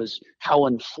game is how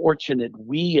unfortunate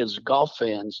we as golf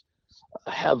fans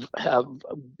have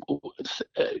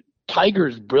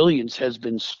Tiger's brilliance has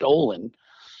been stolen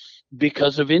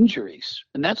because of injuries.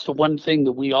 And that's the one thing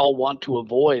that we all want to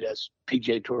avoid as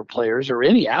PGA Tour players or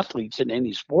any athletes in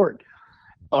any sport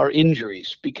are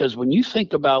injuries. Because when you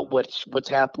think about what's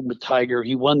happened with Tiger,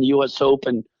 he won the US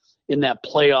Open in that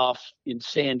playoff in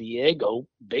San Diego,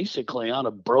 basically on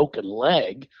a broken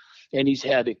leg. And he's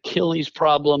had Achilles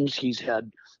problems, he's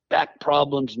had back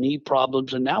problems, knee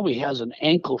problems, and now he has an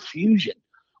ankle fusion.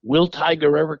 Will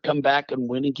Tiger ever come back and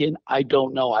win again? I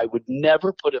don't know. I would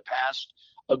never put it past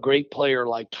a great player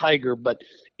like Tiger, but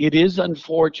it is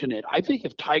unfortunate. I think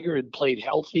if Tiger had played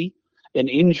healthy and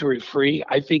injury-free,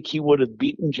 I think he would have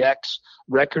beaten Jack's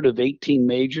record of 18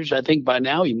 majors. I think by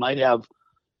now he might have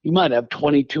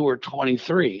 22 or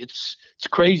 23. It's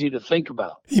crazy to think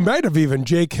about. He might have even,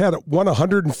 Jake, had won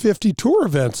 150 tour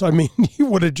events. I mean, he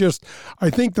would have I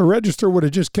think the register would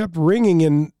have just kept ringing,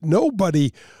 and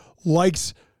nobody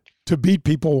likes to beat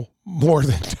people more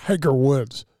than Tiger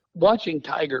Woods. Watching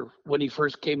Tiger when he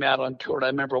first came out on tour, I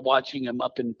remember watching him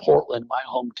up in Portland, my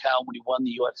hometown, when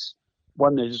he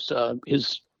won his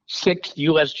 6th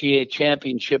USGA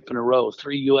championship in a row,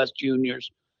 3 US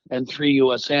juniors and 3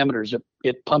 US amateurs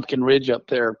at Pumpkin Ridge up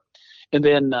there. And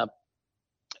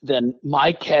then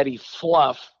my caddy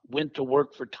Fluff went to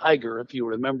work for Tiger, if you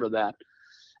remember that.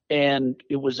 And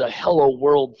it was a hello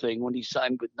world thing when he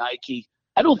signed with Nike.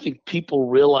 I don't think people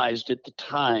realized at the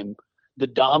time the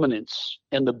dominance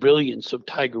and the brilliance of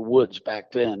Tiger Woods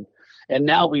back then. And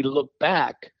now we look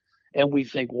back and we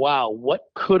think, wow, what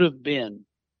could have been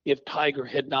if Tiger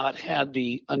had not had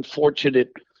the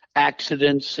unfortunate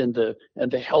accidents and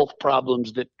the health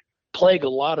problems that plague a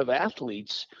lot of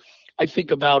athletes. I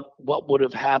think about what would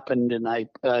have happened, and I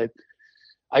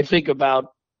think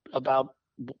about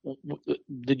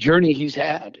the journey he's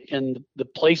had and the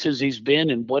places he's been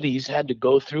and what he's had to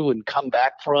go through and come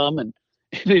back from. And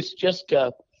it's just,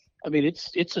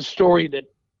 it's a story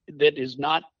that is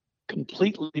not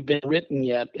completely been written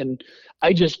yet. And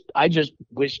I just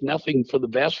wish nothing for the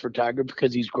best for Tiger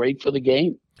because he's great for the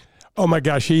game. Oh my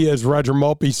gosh, he is. Roger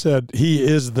Maltby said he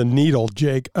is the needle,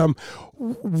 Jake.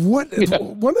 One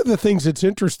of the things that's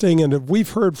interesting, and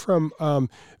we've heard from,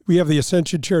 we have the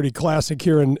Ascension Charity Classic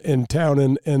here in town,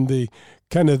 and the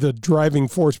kind of the driving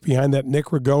force behind that, Nick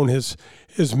Ragone,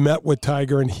 has met with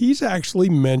Tiger, and he's actually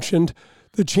mentioned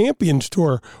the Champions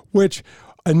Tour, which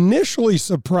initially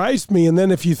surprised me. And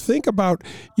then if you think about,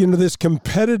 this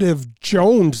competitive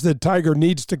Jones that Tiger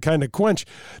needs to kind of quench,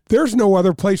 there's no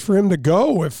other place for him to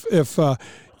go if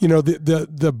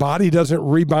the body doesn't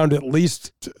rebound at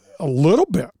least a little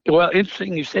bit. Well,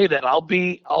 interesting you say that. I'll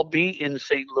be in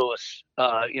St. Louis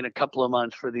in a couple of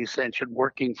months for the Ascension,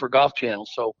 working for Golf Channel.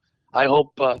 So I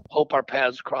hope our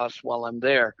paths cross while I'm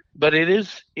there. But it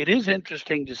is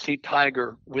interesting to see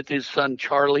Tiger with his son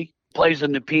Charlie. Plays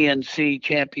in the PNC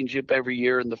championship every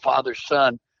year, and the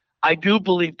father-son. I do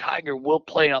believe Tiger will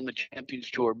play on the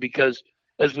Champions Tour because,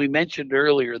 as we mentioned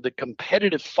earlier, the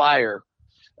competitive fire,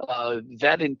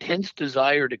 that intense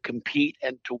desire to compete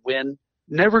and to win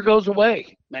never goes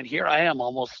away. And here I am,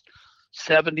 almost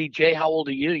 70. Jay, how old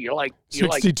are you? You're like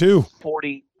 62. Like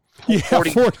 40. Yeah,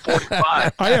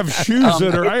 45. I have shoes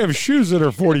that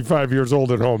are 45 years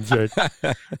old at home, Jake.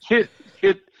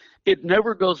 It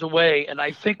never goes away. And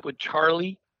I think with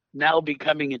Charlie now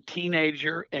becoming a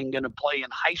teenager and going to play in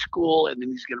high school and then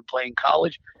he's going to play in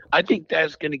college, I think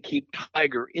that's going to keep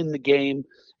Tiger in the game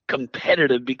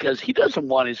competitive because he doesn't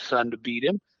want his son to beat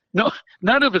him. No,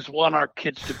 none of us want our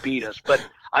kids to beat us, but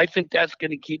I think that's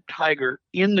going to keep Tiger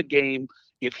in the game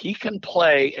if he can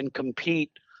play and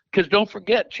compete. Because don't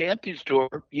forget, Champions Tour,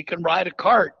 you can ride a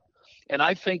cart. And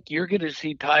I think you're going to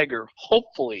see Tiger,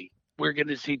 hopefully we're going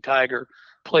to see Tiger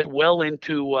play well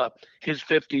into his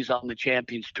 50s on the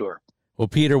Champions Tour. Well,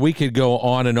 Peter, we could go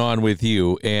on and on with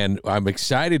you, and I'm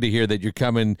excited to hear that you're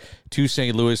coming to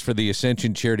St. Louis for the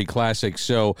Ascension Charity Classic.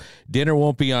 So dinner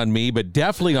won't be on me, but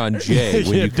definitely on Jay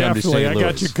when you come to St. Louis. I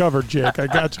got you covered, Jake. I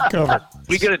got you covered.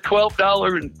 We get a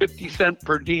 $12.50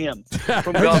 per diem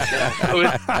from golf.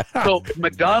 So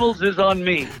McDonald's is on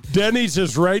me. Denny's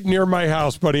is right near my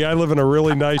house, buddy. I live in a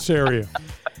really nice area.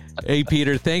 Hey,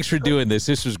 Peter, thanks for doing this.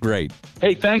 This was great.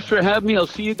 Hey, thanks for having me. I'll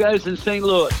see you guys in St.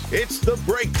 Louis. It's The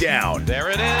Breakdown. There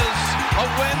it is. A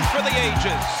win for the ages.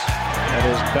 That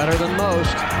is better than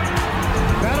most.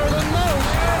 Better than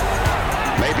most.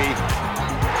 Maybe.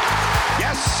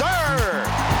 Yes, sir.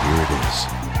 Here it is.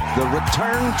 The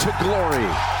return to glory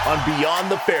On Beyond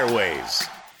the Fairways.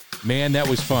 Man, that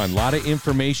was fun. A lot of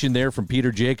information there from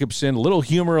Peter Jacobsen. A little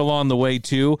humor along the way,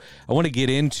 too. I want to get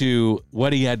into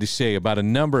what he had to say about a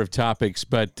number of topics,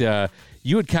 but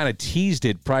you had kind of teased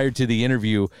it prior to the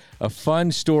interview, a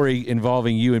fun story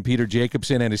involving you and Peter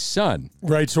Jacobsen and his son.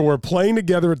 Right, so we're playing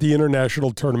together at the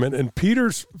International Tournament, and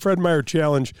Peter's Fred Meyer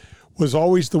Challenge was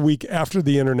always the week after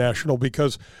the International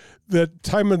because the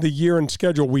time of the year and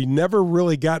schedule, we never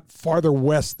really got farther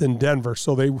west than Denver,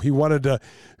 so he wanted to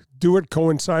do it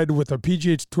coincide with the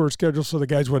PGA Tour schedule so the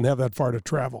guys wouldn't have that far to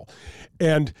travel.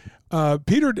 And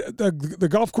Peter, the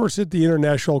golf course at the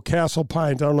International, Castle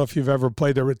Pines, I don't know if you've ever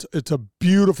played there. It's a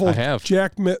beautiful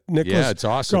Jack Nicklaus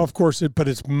awesome. golf course, but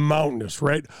it's mountainous,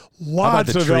 right?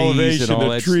 Lots of elevation,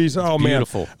 the trees. Oh,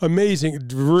 beautiful. Man, amazing,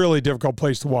 really difficult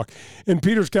place to walk. And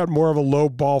Peter's got more of a low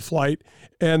ball flight,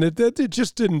 and it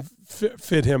just didn't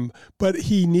fit him. But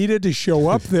he needed to show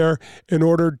up there in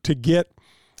order to get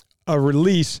a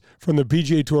release from the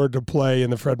PGA Tour to play in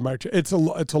the Fred Meyer. It's a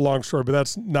long story, but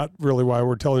that's not really why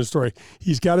we're telling the story.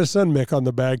 He's got his son Mick on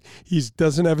the bag. He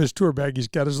doesn't have his tour bag. He's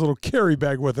got his little carry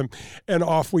bag with him, and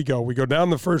off we go. We go down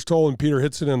the first hole, and Peter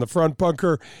hits it in the front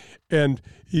bunker, and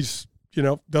he's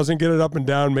doesn't get it up and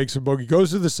down, makes a bogey.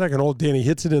 Goes to the second hole. Danny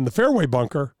hits it in the fairway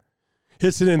bunker,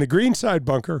 hits it in the green side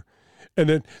bunker. And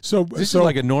then, this is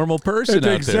like a normal person out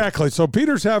there. Exactly. So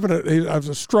Peter's having a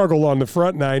struggle on the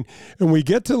front nine, and we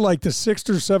get to like the sixth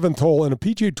or seventh hole, and a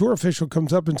PGA Tour official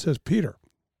comes up and says, "Peter,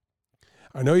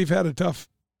 I know you've had a tough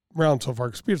round so far,"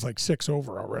 because Peter's like 6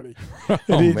 over already.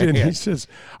 And he says,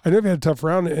 "I know you've had a tough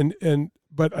round,"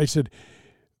 but I said,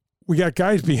 "We got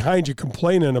guys behind you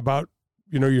complaining about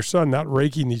your son not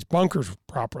raking these bunkers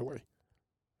properly."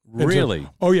 Really?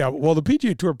 Oh, yeah. Well, the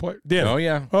PGA Tour player did. Oh,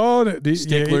 yeah. Oh,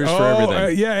 sticklers for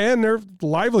everything. And their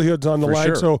livelihood's on the line.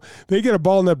 Sure. So they get a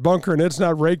ball in that bunker and it's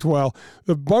not raked well.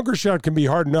 The bunker shot can be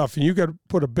hard enough, and you got to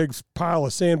put a big pile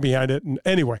of sand behind it. And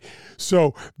anyway,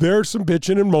 so there's some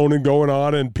bitching and moaning going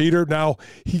on. And Peter, now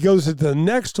he goes to the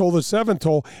next hole, the seventh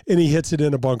hole, and he hits it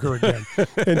in a bunker again.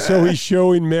 And so he's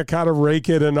showing Mick how to rake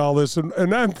it and all this.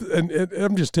 And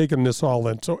I'm just taking this all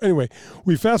in. So anyway,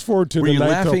 we fast forward to the ninth hole.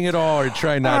 Were you laughing at all or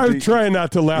trying not to? I'm trying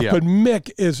not to laugh, but Mick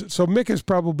is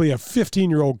probably a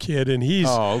 15-year-old kid, and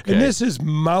and this is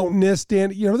mountainous, Dan.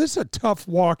 This is a tough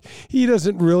walk. He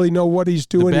doesn't really know what he's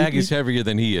doing. The bag is heavier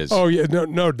than he is. Oh yeah,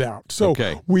 no doubt. So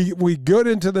we get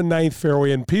into the ninth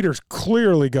fairway, and Peter's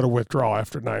clearly going to withdraw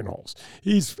after 9 holes.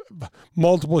 He's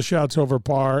multiple shots over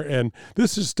par, and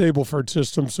this is Stableford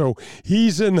system, so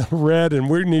he's in the red, and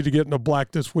we need to get in the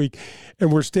black this week.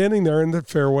 And we're standing there in the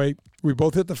fairway. We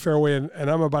both hit the fairway, and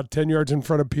I'm about 10 yards in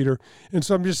front of Peter. And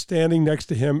so I'm just standing next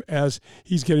to him as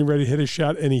he's getting ready to hit his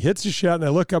shot. And he hits his shot, and I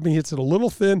look up, and he hits it a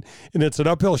little thin, and it's an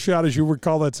uphill shot, as you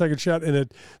recall that second shot.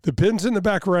 And the pin's in the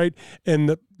back right,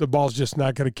 and the ball's just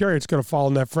not going to carry. It's going to fall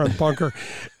in that front bunker.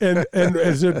 and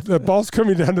as the ball's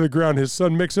coming down to the ground, his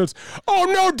son Mick says, "Oh,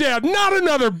 no, Dad, not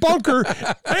another bunker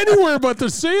anywhere but the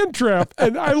sand trap."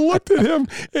 And I looked at him,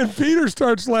 and Peter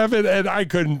starts laughing, and I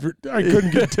couldn't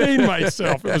contain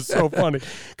myself. It was so funny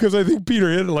because I think Peter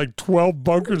hit like 12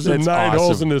 bunkers in 9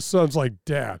 holes, and his son's like,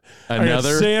 "Dad, I got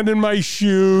sand in my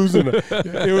shoes," and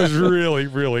it was really,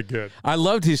 really good. I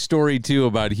loved his story too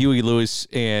about Huey Lewis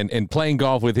and playing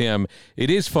golf with him. It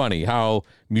is funny how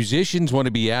musicians want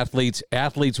to be athletes,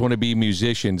 athletes want to be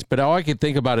musicians. But all I could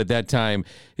think about at that time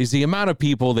is the amount of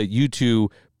people that you two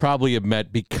probably have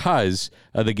met because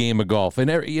of the game of golf.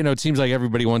 And, it seems like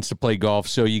everybody wants to play golf,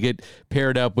 so you get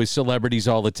paired up with celebrities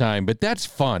all the time. But that's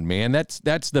fun, man.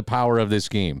 That's the power of this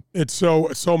game. It's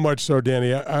so much so,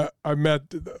 Danny. I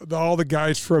met all the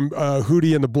guys from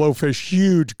Hootie and the Blowfish,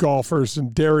 huge golfers,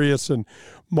 and Darius and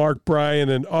Mark Bryan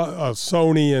and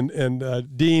Sony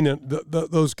and Dean and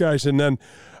those guys. And then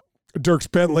Dierks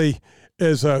Bentley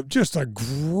is just a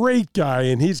great guy,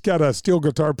 and he's got a steel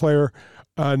guitar player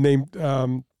named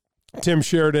Tim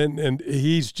Sheridan, and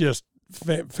he's just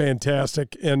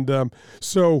fantastic. And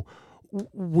so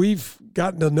we've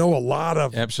gotten to know a lot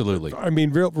of. Absolutely. I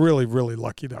mean, really, really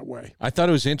lucky that way. I thought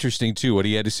it was interesting, too, what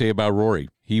he had to say about Rory.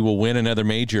 He will win another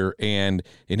major, and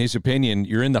in his opinion,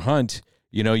 you're in the hunt.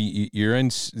 You know, you're in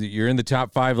the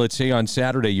top 5, let's say, on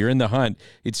Saturday. You're in the hunt.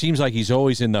 It seems like he's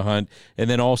always in the hunt. And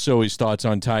then also his thoughts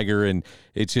on Tiger. And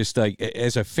it's just like,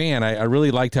 as a fan, I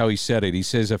really liked how he said it. He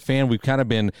says, a fan, we've kind of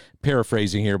been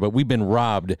paraphrasing here, but we've been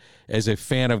robbed as a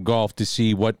fan of golf to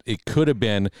see what it could have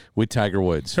been with Tiger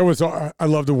Woods. I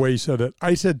love the way he said it.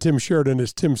 I said Tim Sheridan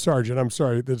is Tim Sargent. I'm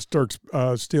sorry, that's Dirk's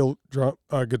steel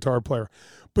guitar player.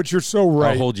 But you're so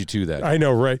right. I'll hold you to that. I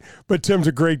know, right? But Tim's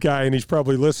a great guy, and he's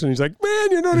probably listening. He's like,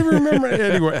 man, you don't even remember.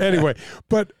 Anyway.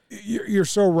 But you're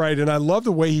so right, and I love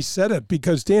the way he said it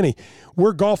because, Danny,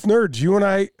 we're golf nerds. You and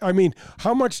I mean,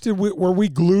 how much were we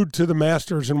glued to the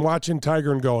Masters and watching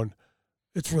Tiger and going,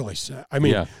 it's really sad. I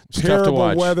mean,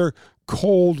 terrible weather,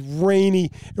 cold,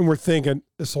 rainy, and we're thinking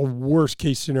this is a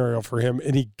worst-case scenario for him,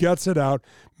 and he guts it out,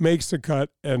 makes the cut,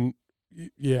 and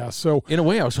yeah, so in a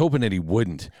way, I was hoping that he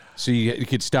wouldn't, so you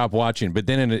could stop watching. But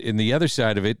then in the other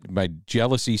side of it, my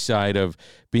jealousy side of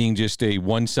being just a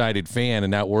one-sided fan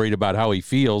and not worried about how he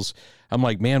feels, I'm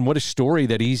like, man, what a story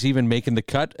that he's even making the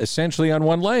cut essentially on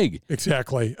one leg.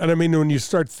 Exactly. And I mean, when you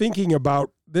start thinking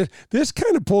about this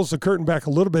kind of pulls the curtain back a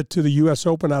little bit to the U.S.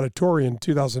 Open Auditorium in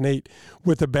 2008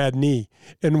 with a bad knee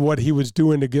and what he was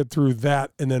doing to get through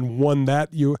that and then won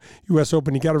that U.S.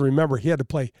 Open. You got to remember, he had to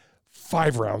play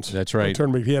 5 rounds. That's right.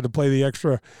 Tournament. He had to play the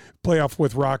extra playoff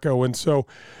with Rocco, and so.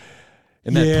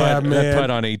 And that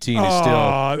putt on 18 is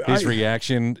still his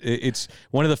reaction. It's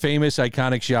one of the famous,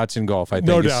 iconic shots in golf. I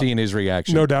think is seeing his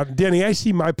reaction. No doubt, Danny. I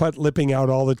see my putt lipping out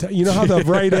all the time. You know how the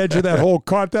right edge of that hole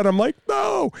caught that? I'm like,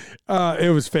 no.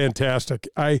 It was fantastic.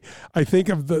 I think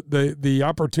of the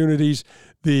opportunities,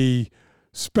 the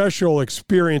special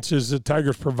experiences that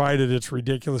Tiger's provided. It's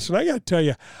ridiculous, and I got to tell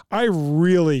you, I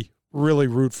really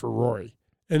root for Rory.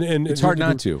 And it's hard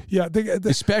not to. Yeah.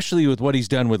 Especially with what he's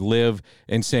done with Liv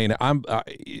and saying,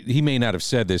 he may not have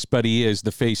said this, but he is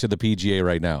the face of the PGA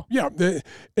right now. Yeah.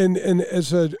 And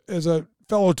as a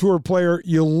fellow tour player,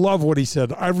 you love what he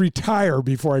said. I retire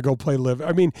before I go play Liv.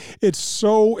 I mean, it's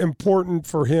so important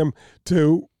for him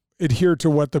to adhere to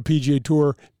what the PGA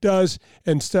Tour does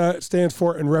and stands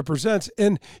for and represents.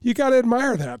 And you got to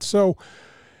admire that. So,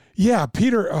 yeah,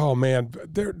 Peter, oh, man,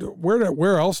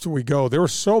 where else do we go? There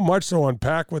was so much to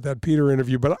unpack with that Peter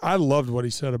interview, but I loved what he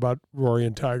said about Rory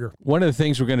and Tiger. One of the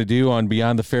things we're going to do on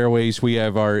Beyond the Fairways, we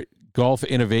have our Golf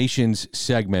Innovations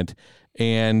segment,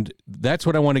 and that's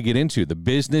what I want to get into, the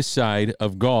business side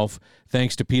of golf,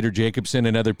 thanks to Peter Jacobsen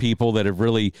and other people that have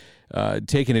really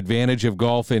taken advantage of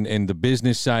golf and the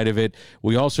business side of it.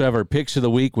 We also have our picks of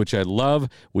the week, which I love.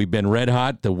 We've been red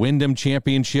hot, the Wyndham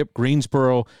Championship,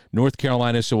 Greensboro, North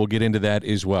Carolina, so we'll get into that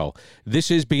as well. This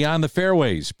is Beyond the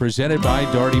Fairways, presented by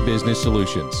Daugherty Business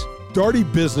Solutions. Daugherty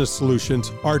Business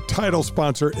Solutions, our title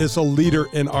sponsor, is a leader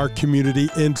in our community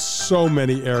in so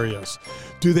many areas.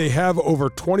 Do they have over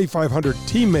 2,500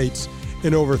 teammates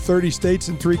in over 30 states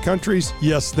and 3 countries?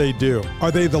 Yes, they do.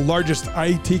 Are they the largest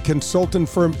IT consultant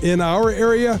firm in our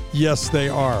area? Yes, they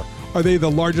are. Are they the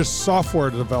largest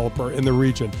software developer in the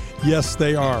region? Yes,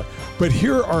 they are. But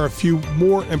here are a few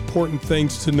more important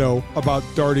things to know about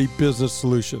Daugherty Business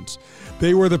Solutions.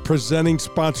 They were the presenting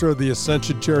sponsor of the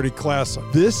Ascension Charity Classic.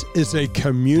 This is a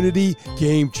community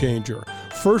game changer.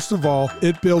 First of all,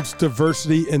 it builds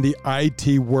diversity in the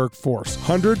IT workforce.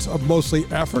 Hundreds of mostly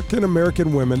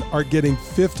African-American women are getting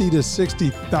 $50,000 to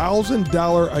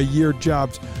 $60,000 a year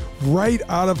jobs right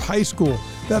out of high school.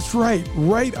 That's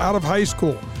right out of high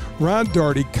school. Ron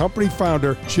Daugherty, company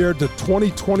founder, chaired the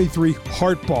 2023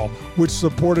 Heart Ball, which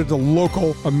supported the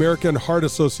local American Heart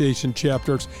Association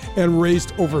chapters and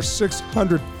raised over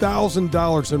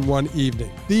 $600,000 in one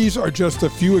evening. These are just a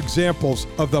few examples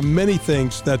of the many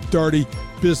things that Daugherty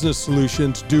Business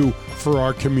Solutions do for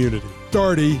our community.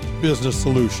 Daugherty Business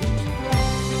Solutions.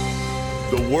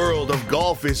 The world of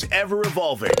golf is ever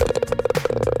evolving.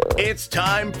 It's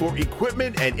time for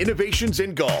equipment and innovations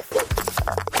in golf.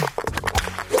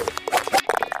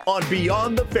 On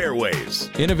Beyond the Fairways.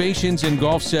 Innovations in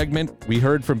golf segment. We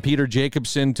heard from Peter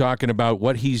Jacobsen talking about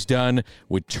what he's done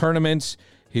with tournaments,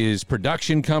 his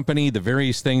production company, the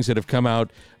various things that have come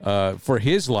out for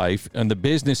his life on the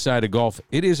business side of golf.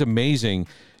 It is amazing.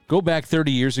 Go back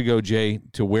 30 years ago, Jay,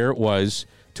 to where it was,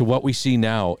 to what we see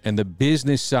now, and the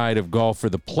business side of golf for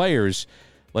the players.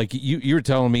 Like you were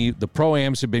telling me, the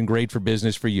Pro-Ams have been great for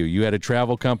business for you. You had a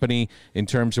travel company in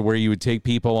terms of where you would take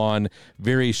people on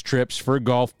various trips for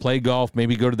golf, play golf,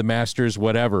 maybe go to the Masters,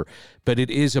 whatever. But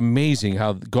it is amazing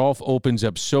how golf opens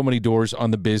up so many doors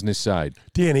on the business side.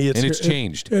 Danny, it's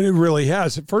changed. It really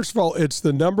has. First of all, it's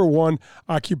the number one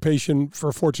occupation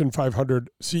for Fortune 500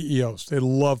 CEOs. They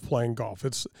love playing golf.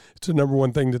 It's the number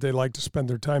one thing that they like to spend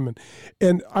their time in.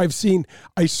 And I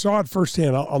saw it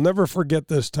firsthand. I'll never forget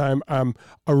this time. I'm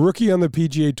a rookie on the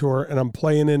PGA Tour, and I'm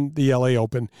playing in the LA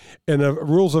Open. And a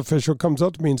rules official comes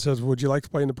up to me and says, "Would you like to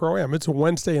play in the Pro-Am?" It's a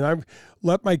Wednesday, and I've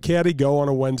let my caddy go on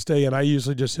a Wednesday, and I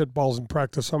usually just hit balls and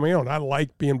practice on my own. I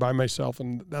like being by myself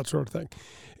and that sort of thing.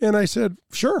 And I said,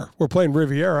 "Sure, we're playing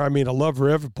Riviera. I mean, I love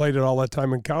Riv. I played it all that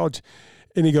time in college."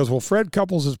 And he goes, "Well, Fred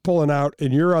Couples is pulling out,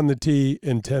 and you're on the tee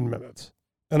in 10 minutes.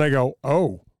 And I go,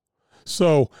 "Oh."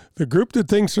 So the group that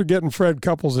thinks they're getting Fred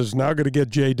Couples is now going to get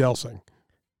Jay Delsing.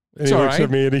 And he looks at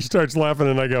me, and he starts laughing,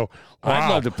 and I go, "Wow. I'd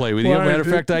love to play with you. Matter of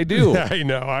fact, I do." Yeah, I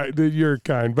know. You're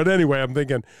kind. But anyway, I'm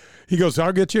thinking, he goes,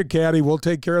 "I'll get you a caddy. We'll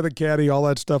take care of the caddy, all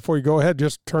that stuff for you. Go ahead.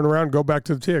 Just turn around, go back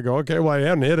to the tee." I go, "Okay, well, I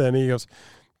hadn't hit any." He goes,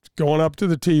 "Going up to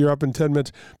the tee, you're up in 10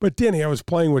 minutes. But Danny,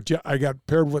 I got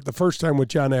paired with the first time with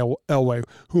John Elway,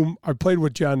 whom I played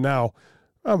with John now,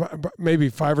 maybe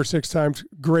 5 or 6 times.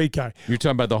 Great guy. You're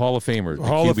talking about the Hall of Famer.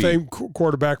 Hall of Fame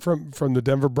quarterback from the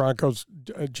Denver Broncos,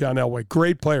 John Elway.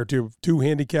 Great player, too. 2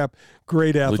 handicap,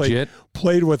 great athlete. Legit?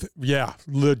 Played with,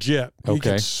 legit. Okay. He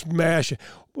can smash it.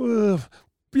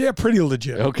 Yeah, pretty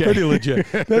legit. Okay. Pretty legit.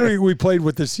 Then we played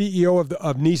with the CEO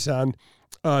of Nissan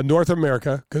North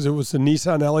America, because it was the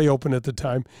Nissan LA Open at the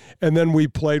time. And then we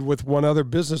played with one other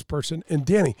business person. And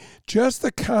Danny, just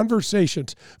the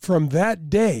conversations from that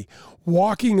day,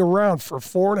 walking around for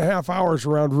 4.5 hours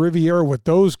around Riviera with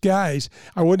those guys.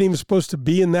 I wasn't even supposed to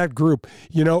be in that group.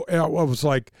 You know, I was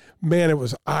like, man, it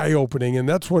was eye-opening. And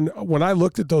that's when I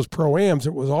looked at those Pro-Ams,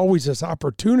 it was always this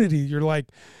opportunity. You're like,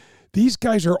 these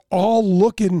guys are all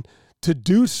looking to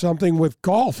do something with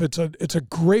golf. It's a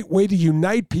great way to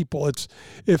unite people.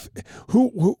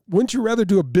 Wouldn't you rather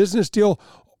do a business deal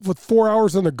with 4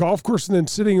 hours on the golf course and then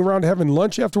sitting around having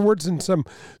lunch afterwards in some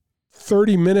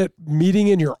 30-minute meeting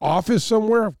in your office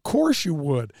somewhere? Of course you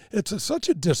would. It's such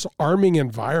a disarming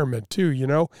environment too. You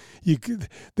know,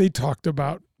 they talked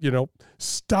about,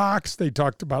 stocks. They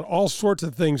talked about all sorts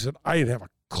of things that I didn't have a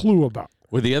clue about.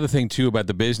 Well, the other thing, too, about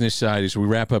the business side as we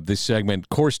wrap up this segment,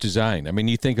 course design. I mean,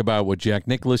 you think about what Jack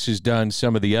Nicklaus has done,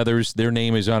 some of the others, their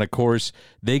name is on a course.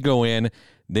 They go in,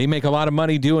 they make a lot of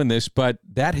money doing this, but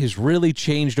that has really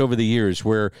changed over the years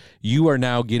where you are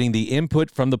now getting the input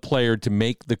from the player to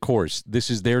make the course. This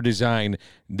is their design.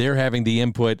 They're having the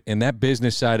input, and that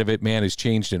business side of it, man, has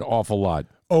changed an awful lot.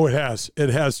 Oh, it has. It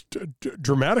has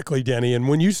dramatically, Danny. And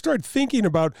when you start think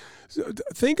about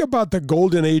the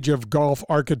golden age of golf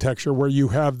architecture, where you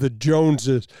have the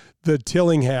Joneses, the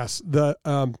Tillinghast, the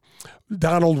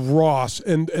Donald Ross,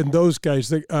 and those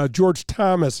guys. George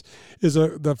Thomas is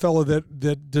the fellow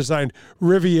that designed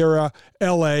Riviera,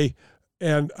 L.A.,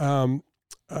 and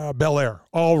Bel Air,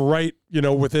 all right,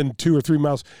 within 2 or 3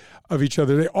 miles of each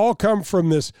other. They all come from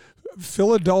this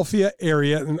Philadelphia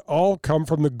area and all come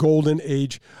from the golden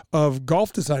age of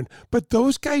golf design. But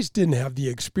those guys didn't have the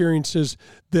experiences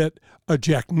that a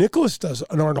Jack Nicklaus does,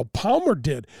 an Arnold Palmer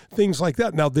did, things like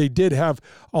that. Now, they did have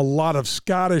a lot of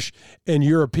Scottish and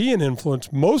European influence,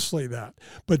 mostly that,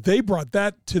 but they brought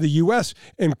that to the U.S.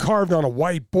 and carved on a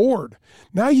white board.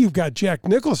 Now you've got Jack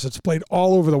Nicklaus that's played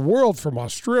all over the world, from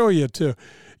Australia to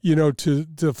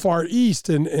the Far East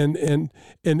and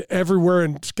everywhere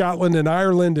in Scotland and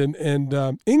Ireland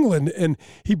and England, and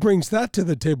he brings that to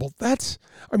the table.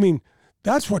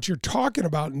 That's what you're talking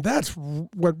about, and that's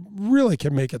what really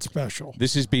can make it special.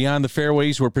 This is Beyond the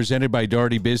Fairways. We're presented by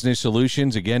Daugherty Business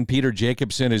Solutions. Again, Peter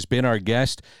Jacobsen has been our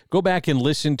guest. Go back and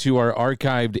listen to our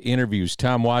archived interviews.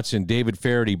 Tom Watson, David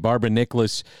Faraday, Barbara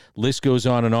Nicklaus, list goes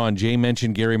on and on. Jay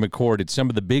mentioned Gary McCord. It's some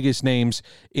of the biggest names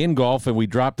in golf, and we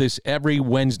drop this every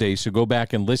Wednesday, so go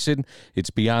back and listen. It's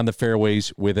Beyond the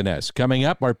Fairways with an S. Coming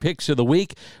up, our picks of the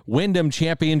week, Wyndham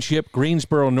Championship,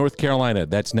 Greensboro, North Carolina.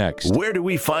 That's next. Where do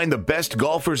we find the best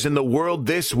golfers in the world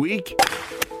this week?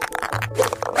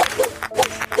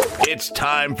 It's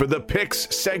time for the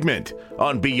picks segment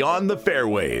on Beyond the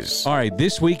Fairways. All right,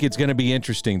 this week it's going to be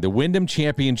interesting. The Wyndham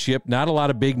Championship, not a lot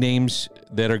of big names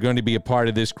that are going to be a part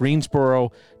of this.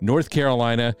 Greensboro, North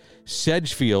Carolina,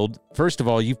 Sedgefield. First of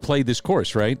all, you've played this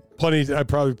course, right? Plenty. I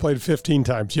probably played 15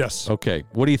 times, yes. Okay.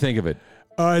 What do you think of it?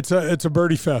 It's a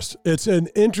birdie fest. It's an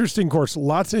interesting course.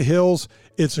 Lots of hills.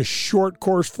 It's a short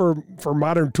course for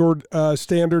modern tour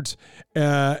standards.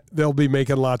 They'll be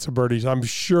making lots of birdies. I'm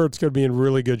sure it's going to be in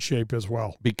really good shape as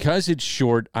well. Because it's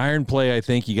short, iron play, I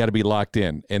think you got to be locked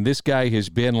in. And this guy has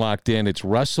been locked in. It's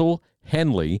Russell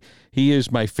Henley. He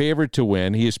is my favorite to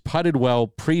win. He has putted well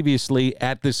previously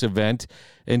at this event.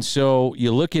 And so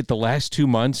you look at the last 2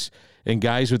 months and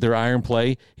guys with their iron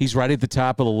play, he's right at the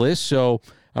top of the list. So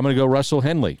I'm going to go Russell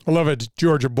Henley. I love it.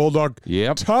 Georgia Bulldog.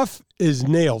 Yep. Tough as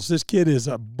nails. This kid is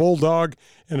a bulldog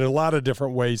in a lot of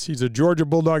different ways. He's a Georgia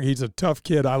Bulldog. He's a tough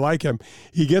kid. I like him.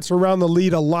 He gets around the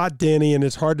lead a lot, Danny, and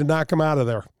it's hard to knock him out of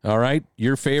there. All right.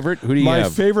 Your favorite? Who do you have? My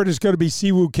favorite is going to be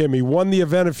Siwoo Kim. He won the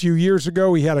event a few years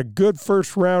ago. He had a good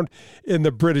first round in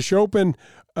the British Open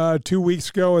 2 weeks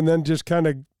ago and then just kind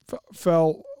of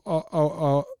fell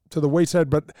to the wayside.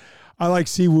 But I like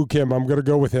Siwoo Kim. I'm going to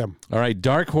go with him. All right,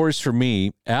 dark horse for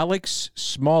me, Alex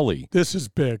Smalley. This is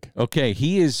big. Okay,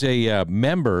 he is a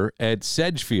member at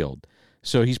Sedgefield,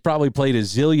 so he's probably played a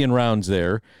zillion rounds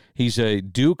there. He's a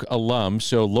Duke alum,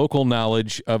 so local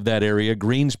knowledge of that area,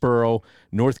 Greensboro,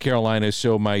 North Carolina.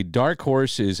 So my dark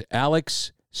horse is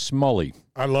Alex Smalley.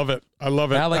 I love it. I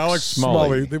love it. Alex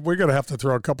Smalley. We're going to have to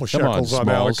throw a couple shekels on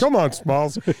Alex. Come on,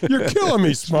 Smalls. You're killing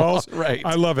me, Smalls. Right.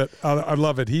 I love it. I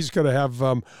love it. He's going to have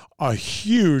a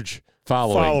huge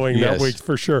following that week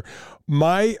for sure.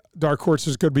 My dark horse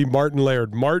is going to be Martin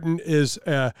Laird. Martin is,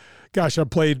 I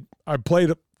played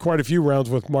quite a few rounds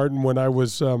with Martin when I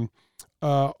was on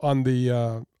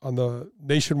the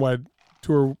Nationwide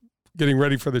tour getting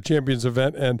ready for the Champions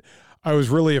event, and I was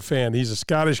really a fan. He's a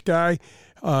Scottish guy.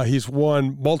 He's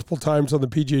won multiple times on the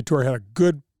PGA Tour, had a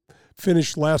good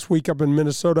finish last week up in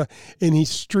Minnesota, and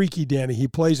he's streaky, Danny. He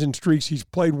plays in streaks. He's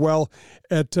played well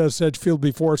at Sedgefield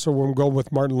before, so we're going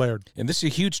with Martin Laird. And this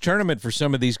is a huge tournament for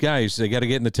some of these guys. They got to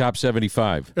get in the top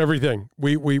 75. Everything.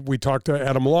 We talked to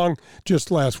Adam Long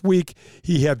just last week.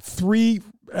 He had three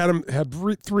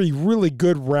really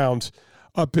good rounds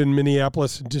up in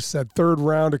Minneapolis, and just that third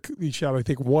round, he shot, I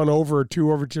think, 1 over or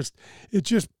 2 over. It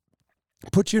just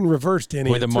puts you in reverse,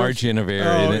 Danny. With a margin of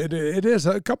error. It is.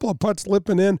 A couple of putts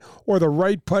slipping in, or the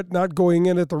right putt not going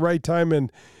in at the right time, and,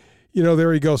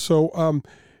 there you go. So,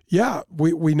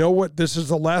 we know what this is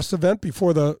the last event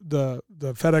before the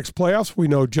FedEx playoffs. We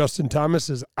know Justin Thomas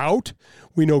is out.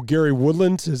 We know Gary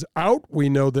Woodlands is out. We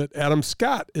know that Adam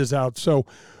Scott is out. So,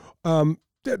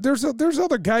 there's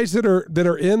other guys that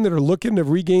are looking to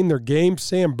regain their game.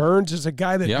 Sam Burns is a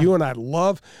guy that you and I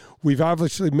love. We've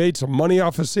obviously made some money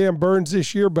off of Sam Burns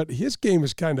this year, but his game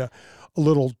is kind of a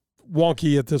little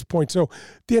wonky at this point. So,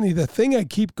 Danny, the thing I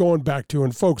keep going back to,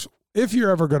 and folks, if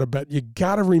you're ever going to bet, you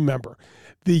got to remember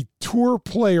the tour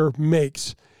player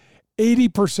makes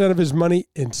 80% of his money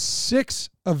in 6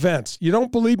 events. You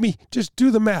don't believe me? Just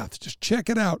do the math. Just check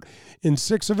it out in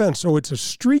 6 events. So it's a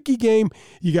streaky game.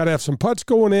 You got to have some putts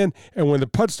going in, and when the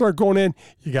putts start going in,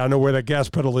 you got to know where that gas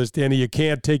pedal is, Danny. You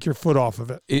can't take your foot off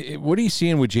of it. What are you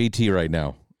seeing with JT right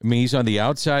now? I mean, he's on the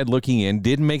outside looking in,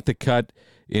 didn't make the cut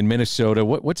in Minnesota.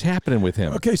 What's happening with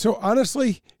him? Okay, so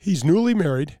honestly, he's newly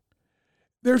married.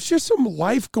 There's just some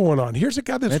life going on. Here's a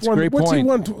guy that's won. What's he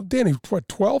won, Danny?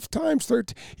 12 times?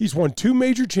 13? He's won 2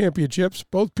 major championships,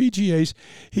 both PGAs.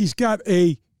 He's got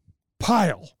a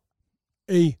pile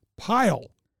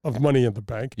of money in the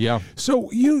bank. Yeah.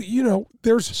 So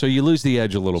so you lose the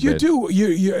edge a little bit. You do.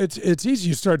 It's easy.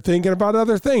 You start thinking about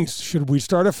other things. Should we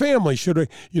start a family? Should we?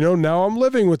 Now I'm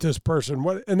living with this person.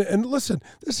 What? And listen,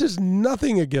 this is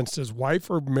nothing against his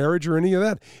wife or marriage or any of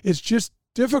that. It's just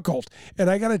difficult. And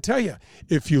I got to tell you,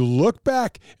 if you look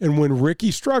back and when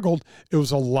Ricky struggled, it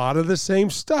was a lot of the same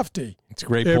stuff, D. It's a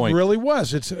great point. It really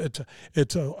was. It's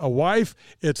a wife.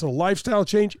 It's a lifestyle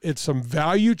change. It's some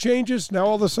value changes. Now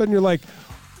all of a sudden you're like,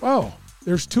 oh,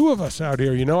 there's 2 of us out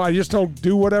here. I just don't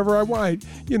do whatever I want.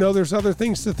 There's other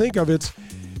things to think of.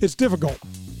 It's difficult.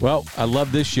 Well, I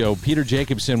love this show. Peter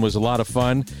Jacobsen was a lot of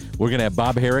fun. We're going to have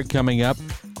Bob Herrick coming up,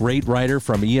 great writer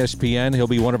from ESPN. He'll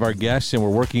be one of our guests, and we're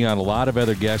working on a lot of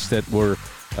other guests that we're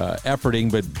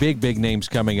efforting, but big names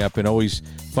coming up, and always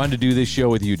fun to do this show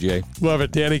with you, Jay. Love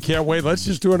it, Danny. Can't wait. Let's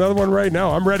just do another one right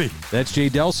now. I'm ready. That's Jay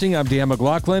Delsing. I'm Dan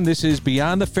McLaughlin. This is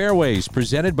Beyond the Fairways,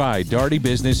 presented by Daugherty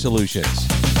Business Solutions.